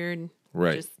a weird,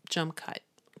 Right. just jump cut,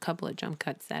 a couple of jump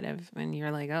cuts and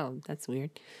you're like, "Oh, that's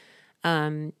weird."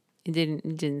 It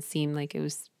didn't seem like it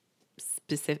was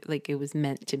specific, like it was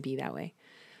meant to be that way.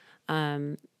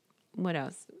 What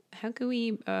else? How could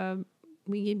we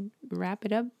could wrap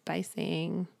it up by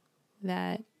saying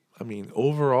that I mean,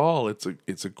 overall, it's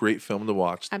a great film to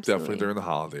watch. Absolutely. Definitely during the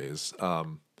holidays.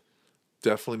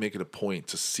 Definitely make it a point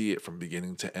to see it from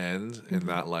beginning to end and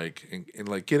not like and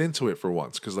like get into it for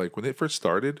once. Because like when it first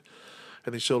started,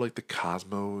 and they show like the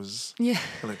cosmos, Yeah.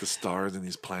 and like the stars and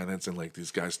these planets and like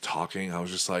these guys talking, I was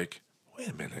just like, wait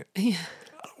a minute. Yeah.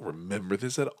 I don't remember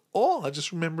this at all. I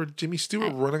just remember Jimmy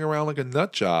Stewart running around like a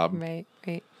nut job, Right.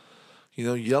 you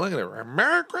know, yelling at her,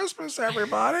 "Merry Christmas,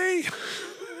 everybody!"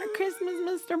 Merry Christmas,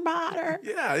 Mr. Potter.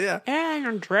 yeah.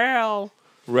 And drill.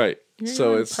 Right. You're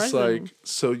So in it's prison.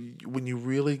 like when you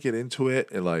really get into it,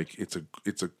 and like it's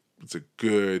a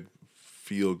good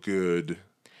feel good.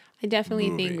 I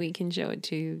definitely movie. think we can show it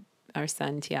to our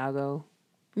son Tiago.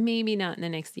 Maybe not in the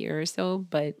next year or so,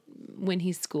 but when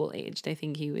he's school aged, I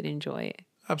think he would enjoy it.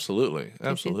 Absolutely.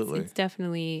 It's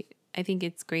definitely, I think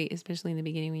it's great, especially in the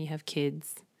beginning when you have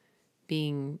kids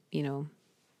being,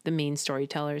 the main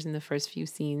storytellers in the first few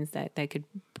scenes that could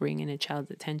bring in a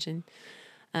child's attention.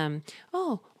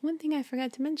 One thing I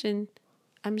forgot to mention,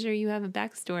 I'm sure you have a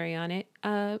backstory on it.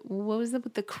 What was it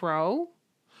with the crow?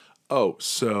 Oh,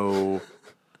 so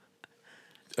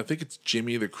I think it's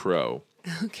Jimmy the Crow.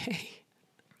 Okay.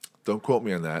 Don't quote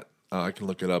me on that. I can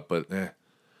look it up, but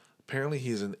apparently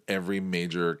he's in every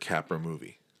major Capra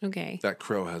movie. Okay. That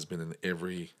crow has been in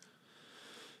every.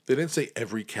 They didn't say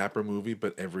every Capra movie,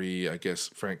 but every, I guess,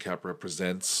 Frank Capra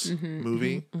Presents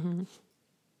movie.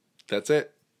 That's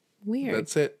it. Weird.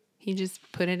 That's it. He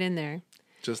just put it in there.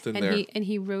 Just in there.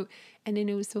 He wrote, and then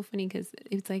it was so funny because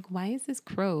it's like, why is this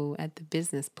crow at the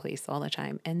business place all the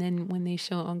time? And then when they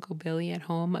show Uncle Billy at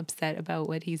home upset about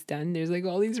what he's done, there's like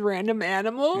all these random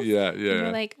animals. Yeah. And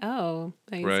you're like, oh,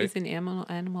 like, Right. he's an animal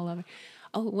lover.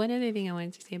 Oh, one other thing I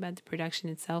wanted to say about the production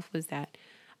itself was that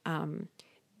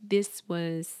this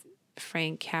was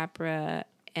Frank Capra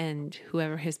and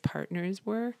whoever his partners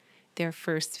were, their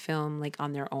first film like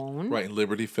on their own. Right,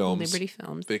 Liberty Films. Liberty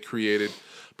Films. They created,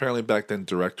 apparently back then,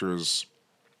 directors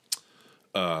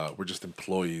were just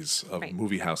employees of Right.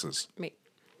 movie houses. Right.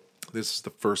 This is the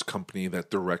first company that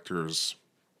directors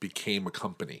became a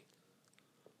company.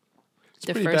 It's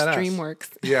The pretty first badass. DreamWorks.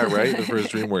 Yeah, right? The first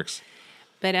DreamWorks.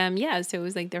 But yeah, so it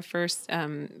was like their first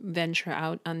venture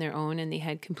out on their own, and they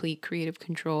had complete creative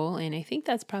control. And I think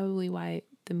that's probably why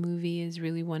the movie is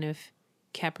really one of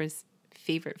Capra's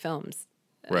favorite films.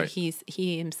 Right.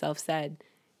 He himself said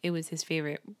it was his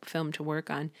favorite film to work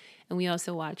on. And we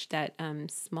also watched that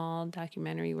small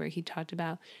documentary where he talked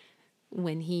about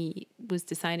when he was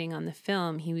deciding on the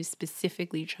film, he was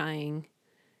specifically trying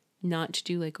not to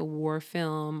do like a war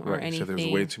film or Right. anything. So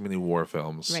there's way too many war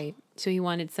films. Right. So he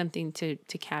wanted something to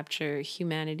capture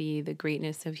humanity, the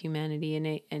greatness of humanity in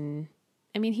it. And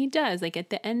I mean, he does. Like at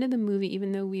the end of the movie,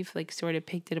 even though we've like sort of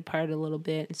picked it apart a little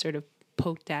bit and sort of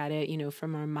poked at it, you know,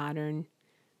 from our modern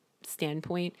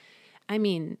standpoint. I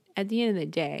mean, at the end of the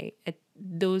day, at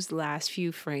those last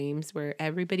few frames where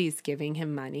everybody's giving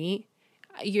him money,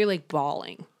 you're like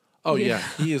bawling. Oh, yeah.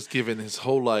 He has given his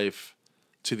whole life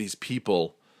to these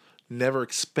people, never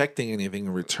expecting anything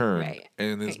in return. Right.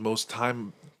 And in his most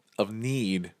time of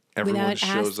need, everyone Without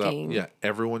shows asking. up. Yeah,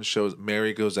 everyone shows.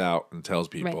 Mary goes out and tells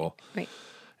people. Right.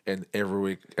 And every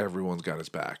week, everyone's got his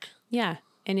back. Yeah.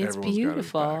 And it's Everyone's got his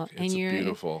beautiful. back. And It's you're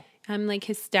beautiful. I'm like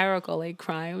hysterical, like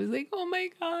crying. I was like, oh my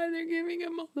God, they're giving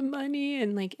him all the money.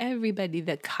 And like everybody,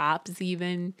 the cops,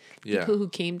 even Yeah. people who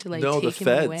came to like No, take the him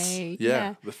feds. away.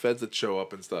 Yeah, the feds that show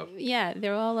up and stuff. Yeah.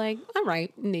 They're all like, all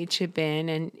right. And they chip in.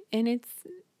 And it's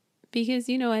because,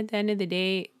 you know, at the end of the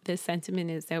day, the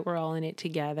sentiment is that we're all in it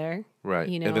together. Right.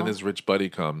 You know? And then his rich buddy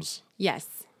comes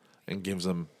Yes. and gives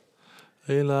him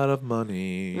a lot of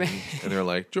money. Right. And they're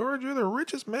like, George, you're the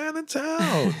richest man in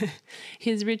town.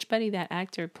 His rich buddy, that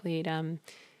actor, played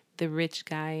the rich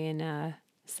guy in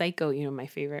Psycho, you know, one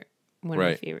of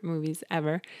my favorite movies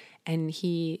ever. And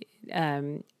he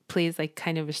plays like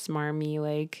kind of a smarmy,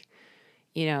 like,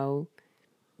 you know,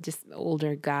 just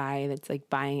older guy that's like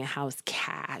buying a house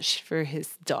cash for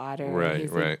his daughter. Right, He's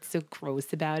right. like so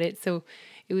gross about it. So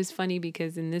it was funny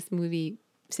because in this movie,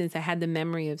 since I had the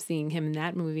memory of seeing him in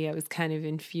that movie, I was kind of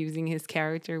infusing his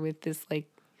character with this like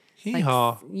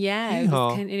Hee-haw. yeah,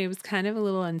 Hee-haw. it was kind of a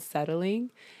little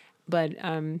unsettling, but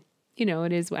you know,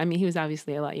 it is. I mean, he was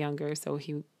obviously a lot younger, so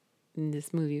he in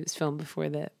this movie was filmed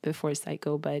before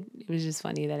Psycho. But it was just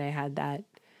funny that I had that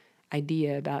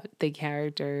idea about the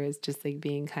character as just like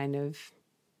being kind of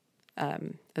a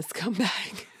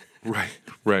scumbag. Right.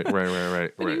 But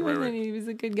he wasn't. Right. He was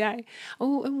a good guy.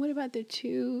 Oh, and what about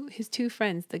his two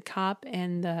friends, the cop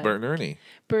and the Bert and Ernie.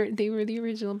 Bert? They were the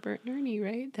original Bert and Ernie,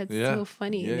 right? That's Yeah. so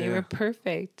funny. Yeah, They yeah. were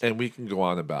perfect. And we can go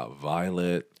on about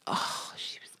Violet Oh,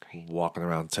 she was great. walking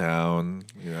around town,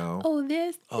 you know. Oh,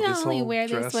 this. Oh, I this only whole wear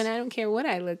dress. this one. I don't care what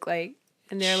I look like.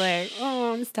 And they're like,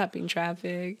 oh, I'm stopping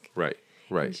traffic. Right.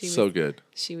 And she So was- good.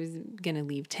 She was gonna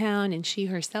leave town, and she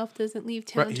herself doesn't leave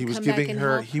town. Right. To He was come back giving and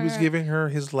her. help He was her. giving her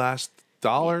his last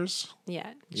dollars.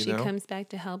 Yeah, you she know? comes back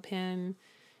to help him.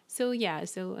 So yeah,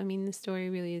 so I mean, the story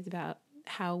really is about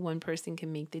how one person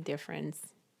can make the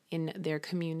difference in their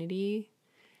community,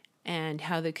 and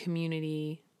how the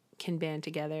community can band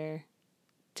together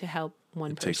to help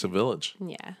one It person. takes a village.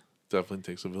 Yeah. Definitely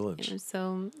takes a village. And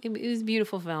so it was a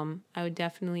beautiful film. I would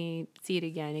definitely see it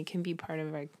again. It can be part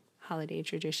of our holiday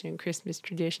tradition and Christmas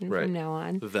tradition Right. from now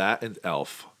on. That and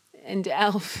Elf. And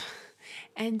Elf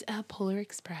and Polar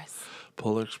Express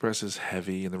Polar Express is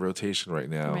heavy in the rotation right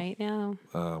now, right now.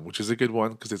 which is a good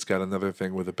one because it's got another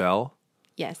thing with a bell.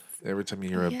 Yes. Every time you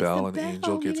hear a Yes, bell, the an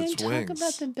angel We gets its didn't wings. talk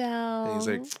about the bell.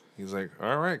 And he's like,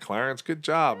 all right, Clarence, good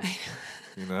job.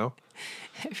 You know,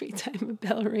 Every time a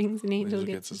bell rings, an angel Angel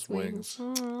gets gets his his wings.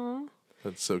 Aw,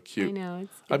 that's so I cute. know.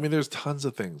 I mean, there's tons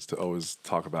of things to always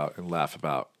talk about and laugh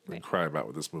about and Right. cry about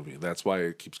with this movie. That's why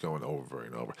it keeps going over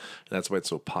and over. And that's why it's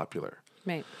so popular.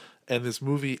 Right. And this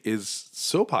movie is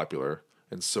so popular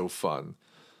and so fun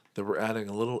that we're adding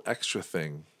a little extra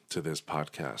thing to this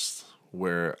podcast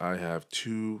where I have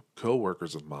two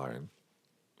co-workers of mine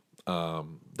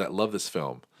that love this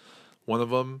film. One of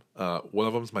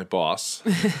them's my boss.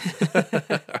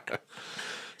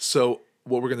 So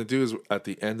what we're going to do is at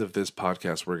the end of this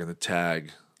podcast, we're going to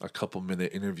tag a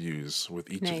couple-minute interviews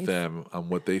with each of them on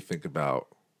what they think about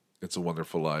It's a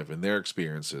Wonderful Life and their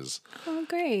experiences. Oh,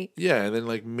 great. Yeah, and then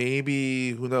like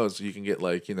maybe, who knows, you can get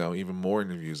like, even more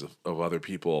interviews of other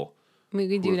people. We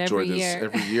could do it every year.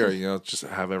 Every year, just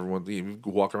have everyone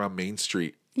walk around Main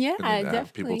Street. Yeah, and then definitely.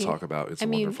 have people talk about It's a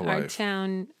Wonderful Life. Our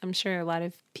town, I'm sure a lot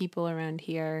of people around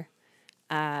here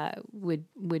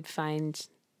would find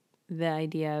the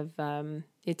idea of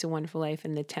It's a Wonderful Life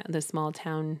and the small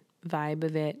town vibe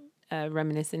of it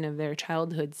reminiscent of their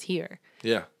childhoods here.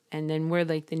 Yeah. And then we're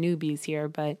like the newbies here,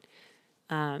 but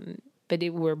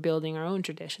we're building our own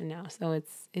tradition now, so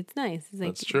it's nice. It's like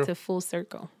That's true. It's a full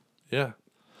circle. Yeah.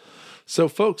 So,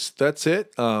 folks, that's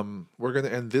it. We're going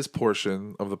to end this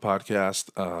portion of the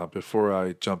podcast before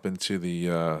I jump into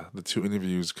the two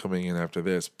interviews coming in after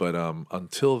this. But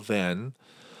until then,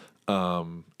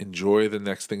 enjoy the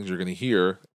next things you're going to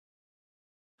hear.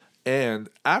 And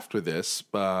after this,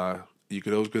 you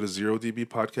could always go to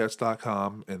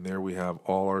zerodbpodcast.com, and there we have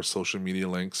all our social media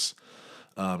links.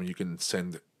 You can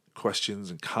send questions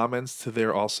and comments to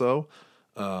there also.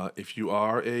 If you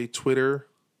are a Twitter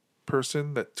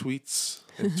person that tweets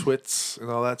and twits and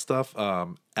all that stuff,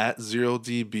 at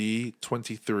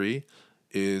 0db23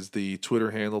 is the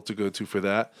Twitter handle to go to for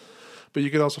that. But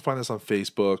you can also find us on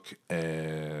Facebook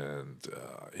and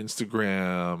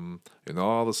Instagram and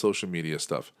all the social media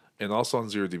stuff. And also on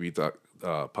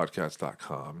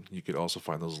zerodbpodcast.com. You could also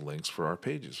find those links for our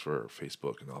pages for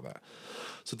Facebook and all that.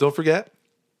 So don't forget,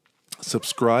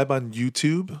 subscribe on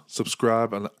YouTube,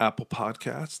 subscribe on Apple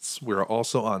Podcasts. We're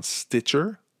also on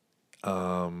Stitcher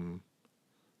and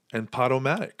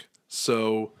Podomatic.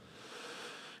 So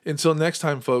until next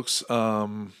time, folks,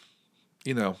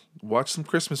 watch some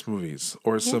Christmas movies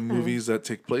or some movies that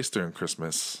take place during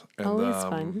Christmas. And, always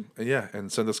fun.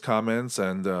 And send us comments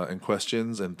and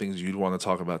questions and things you'd want to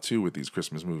talk about too with these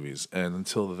Christmas movies. And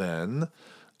until then,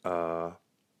 have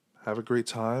a great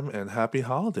time and happy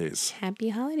holidays. Happy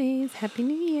holidays. Happy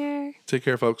New Year. Take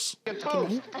care, folks. A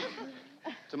toast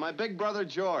to my big brother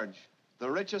George, the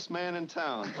richest man in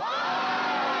town.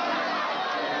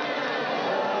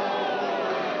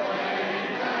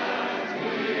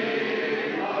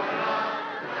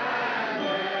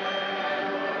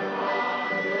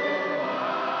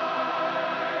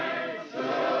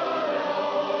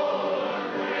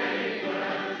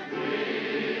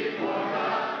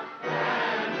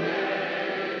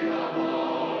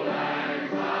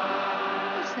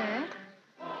 What's that?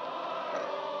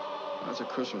 That's a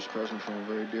Christmas present from a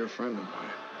very dear friend of mine.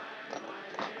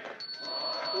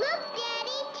 Look,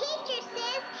 Daddy, teacher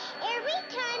says every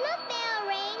time a bell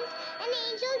rings, an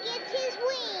angel gets his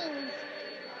wings.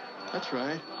 That's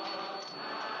right.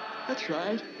 That's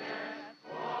right.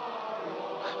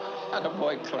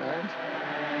 Attaboy, Clarence.